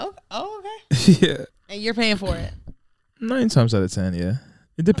 Oh, okay. Yeah, And you're paying for it. 9 times out of 10. Yeah,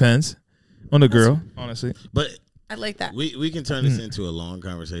 it depends on the girl. Honestly, But I like that. we can turn this into a long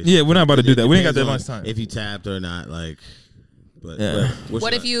conversation. yeah, we're not about to do It that. We ain't got that depends much on time. If you tapped or not, like. But, Yeah. but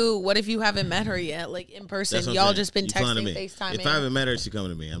What if you haven't met her yet, like in person? That's what I'm Y'all saying. just been You flying to texting, me. FaceTiming. If I haven't met her, she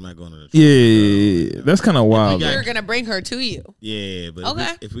coming to me. I'm not going to the trip. Yeah, that's kind of wild. got- You're gonna bring her to you. Yeah, but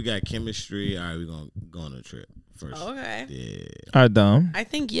Okay. if we got chemistry, all right, we're going to go on a trip first. Okay. Yeah. All right, Dom. I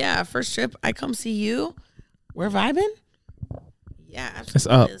think first trip I come see you. We're vibing. Yeah, absolutely. It's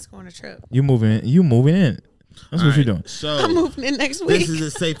up. Let's go on a trip. You moving in? You moving in? That's All what you're right, doing. So I'm moving in next week. this is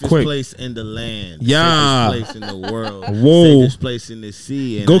the safest Quick. place in the land. The Yeah. safest place in the world. Whoa. Safest place in the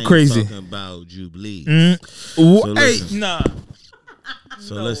sea. And Go I ain't crazy. talking about Jubilee. Hey, listen. nah.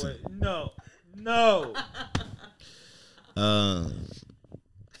 So listen. No.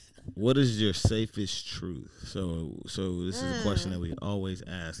 What is your safest truth? So this is a question that we always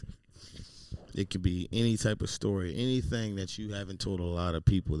ask. It could be any type of story, anything that you haven't told a lot of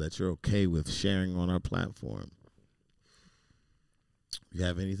people that you're okay with sharing on our platform. You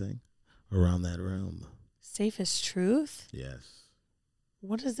have anything around that realm? Safest truth? Yes.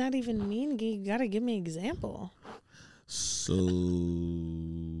 What does that even mean? You gotta give me an example. So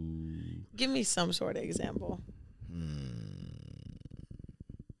Give me some sort of example.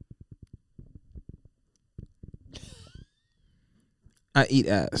 I eat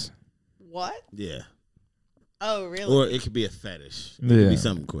ass. What? yeah. Oh, really? Or it could be a fetish. It Yeah. could be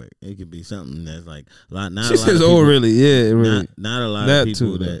something quick. It could be something that's like not She a lot says, of "Oh, people, really? Yeah, really. Not a lot That of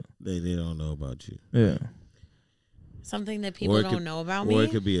people too, that they don't know about you. Yeah. Something that people it don't could- know about Or me?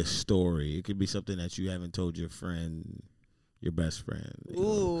 it could be a story. It could be something that you haven't told your friend, your best friend. you know,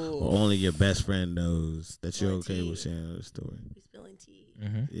 Ooh. or only your best friend knows that you're okay Spilling with tea. sharing the story. Spilling tea.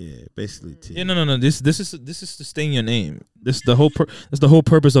 Yeah, basically tea. Yeah, no. This is to stay in your name. That's the whole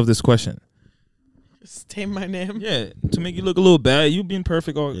purpose of this question. Stay my name. Yeah, to make you look a little bad. You being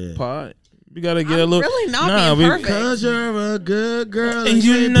perfect all Yeah. pod. You gotta get a I'm little. really not Nah, being we- perfect. Cause you're a good girl And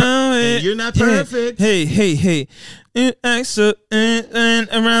you ain't know it. and you're not Yeah. perfect. Hey. It acts up and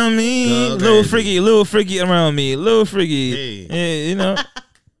around me. Go Little crazy. freaky around me. Little freaky. Hey. Yeah, you know.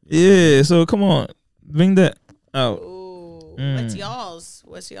 Yeah, so come on. Bring that out. Ooh. Mm.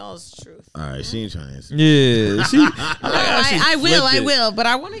 What's y'all's truth? All right, she ain't trying to answer. Yeah. See? I will, but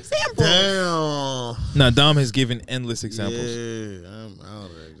I want examples. Damn. Now, Dom has given endless examples. Yeah, I'm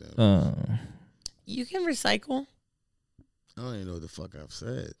out of examples. You can recycle. I don't even know what the fuck I've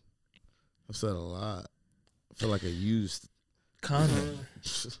said. I've said a lot. I feel like I used. Condom.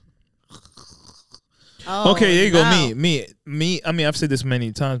 Oh, Okay, there you go. no. Me. I mean, I've said this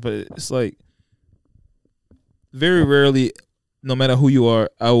many times, but it's like very rarely, no matter who you are,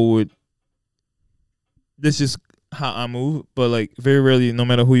 I would. This is how I move, but like very rarely, no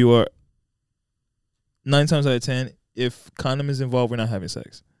matter who you are, 9 times out of 10, if condom is involved, we're not having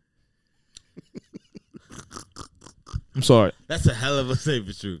sex. I'm sorry. That's a hell of a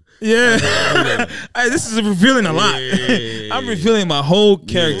safe truth. Yeah, this is revealing a lot. Yeah. I'm revealing my whole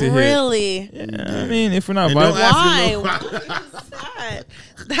character here. Really? Yeah, I mean, if we're not And don't vibing, Why? ask me What is that?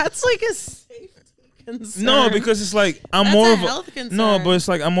 That's like a safety concern. no, because it's like I'm That's more a of health concern. no, but it's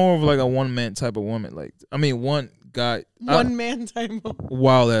like I'm more of like a one man type of woman. Like I mean, one guy, one man type of.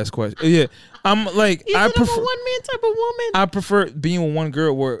 wild ass question. Yeah, I'm like You I said I'm a prefer one man type of woman. I prefer being with one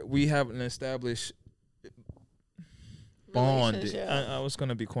girl where we have an established bond. Relationship. I was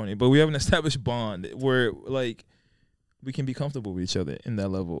gonna be corny, but we have an established bond where like we can be comfortable with each other in that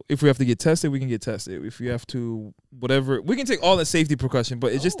level. If we have to get tested, we can get tested. If we have to, whatever, we can take all the safety precaution.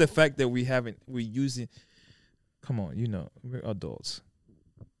 But it's just the fact that we're using. Come on, you know, we're adults.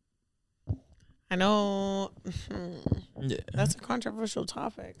 I know. Yeah, That's a controversial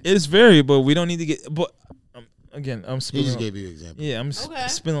topic. it's very, but we don't need to get. But again, I'm He spilling. just gave you an example. Yeah, I'm Okay.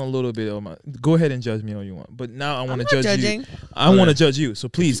 spilling a little bit of my. Go ahead and judge me all you want, but now I want I'm to not judge judging. you. I want to judge you, so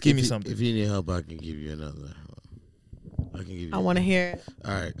please give me If you- something. If you need help, I can give you another. I can give you. I want to hear it.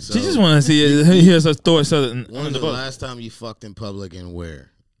 All right. So She just want to see it. Here's her thoughts when on was the the book. last time you fucked in public and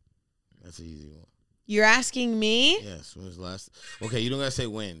where? That's an easy one. You're asking me? Yes. When was the last? Okay, you don't gotta say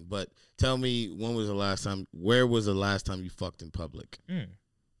when, but tell me when was the last time? Where was the last time you fucked in public? Mm.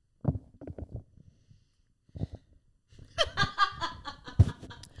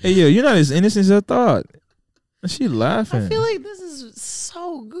 Hey, yo, you're not as innocent as I thought. She laughing. I feel like this is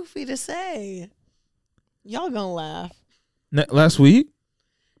so goofy to say. Y'all gonna laugh. Last week?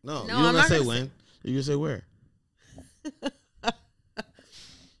 No, No, you I'm don't not gotta say gonna when. You can say where.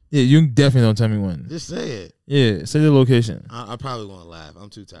 Yeah, you definitely don't tell me when. Just say it. Yeah, say the location. I probably won't laugh. I'm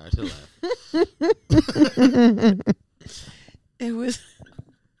too tired to laugh.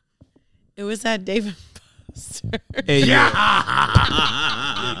 It was at Dave and Buster. Hey,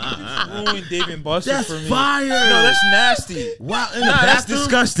 ruined Dave and Buster That's for me. fire. No, that's nasty. Wow. In the Nah, that's bathroom?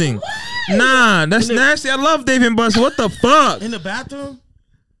 disgusting. Nah, that's nasty. I love Dave and Buster. What the fuck? In the bathroom?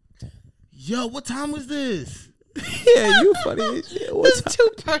 Yo, what time was this? Yeah, you funny as shit. What It's too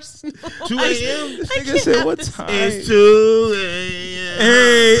personal. 2 a.m. Nigga said what time? It's 2 a.m.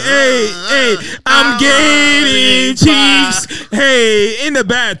 Hey, I'm getting cheeks. Hey, in the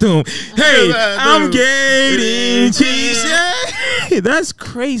bathroom. Hey, I'm getting cheeks. Hey, that's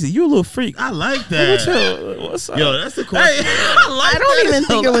crazy. You a little freak. I like What's that. what's up? Yo, that's the question. I don't even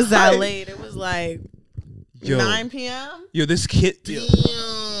think it was that late. It was like Yo. 9 p.m. Yo, this kid.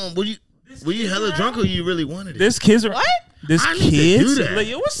 Damn. Were you hella drunk or you really wanted it? This kid's What? This I need to kids. do that. Like,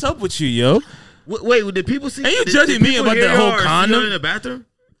 yo, what's up with you, yo? Wait, did people see? Are you did judging me people about hear that whole you or see you condom? in the bathroom?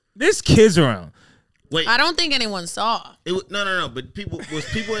 There's kids around. Wait, I don't think anyone saw. no. But people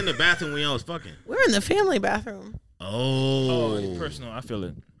in the bathroom when y'all was fucking. We're in the family bathroom. Oh, Personal. I feel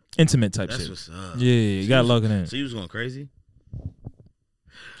it. Intimate type that's shit. what's up. Yeah, you gotta log it in. So you was going crazy.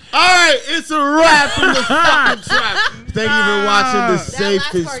 All right, it's a wrap from the fucking trap. Thank you for watching the last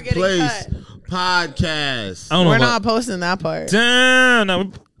Safest part getting Place podcast. I don't know. We're about- not posting that part. Damn,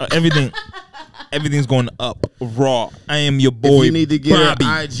 no, everything's going up raw. I am your boy. If you need to get Bobby.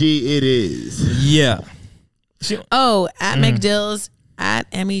 an IG, it is. Yeah. Oh, at McDills,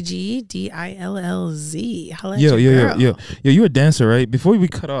 at MEGDILLZ. Holla at Yo, your yo, girl. yo, yo, yo. You a dancer, right? Before we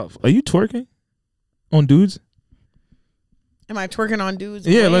cut off, are you twerking on dudes? Am I twerking on dudes?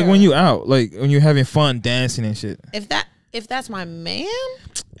 Yeah, like Where? when you out, like when you're having fun dancing and shit. If that's my man,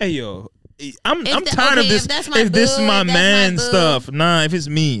 Hey, yo, I'm If tired of okay, this. if that's my If this is boo, my if that's my man boo. stuff, nah. If it's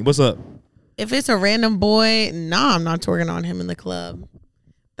me, what's up? if it's a random boy, nah, I'm not twerking on him in the club.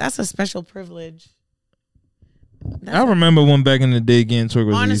 That's a special privilege. I remember one back in the day getting twerk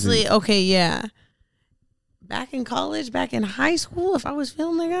was Honestly, easy. okay, yeah. Back in college, back in high school, if I was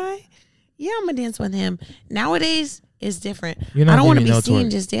feeling the guy, yeah, I'm gonna dance with him. Nowadays, it's different. You're not I don't want to giving be me no seen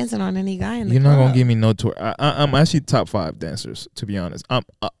twerk. just dancing on any guy in the You're club. not gonna give me no twerk. I'm actually top 5 dancers, to be honest.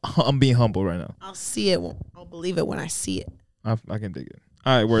 I'm being humble right now. I'll see it. I'll believe it when I see it. I can dig it.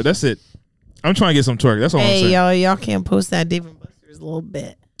 All right, word. That's it. I'm trying to get some twerk. That's all I'm Hey, saying. y'all can't post that Dave and Buster's a little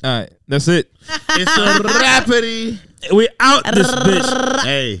bit. All right, that's it. It's a rapidy. We out this bitch.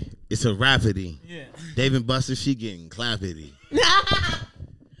 Hey, it's a rapidy. Yeah. Dave and Buster, she getting clappity.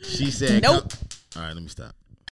 She said, Nope. All right, let me stop.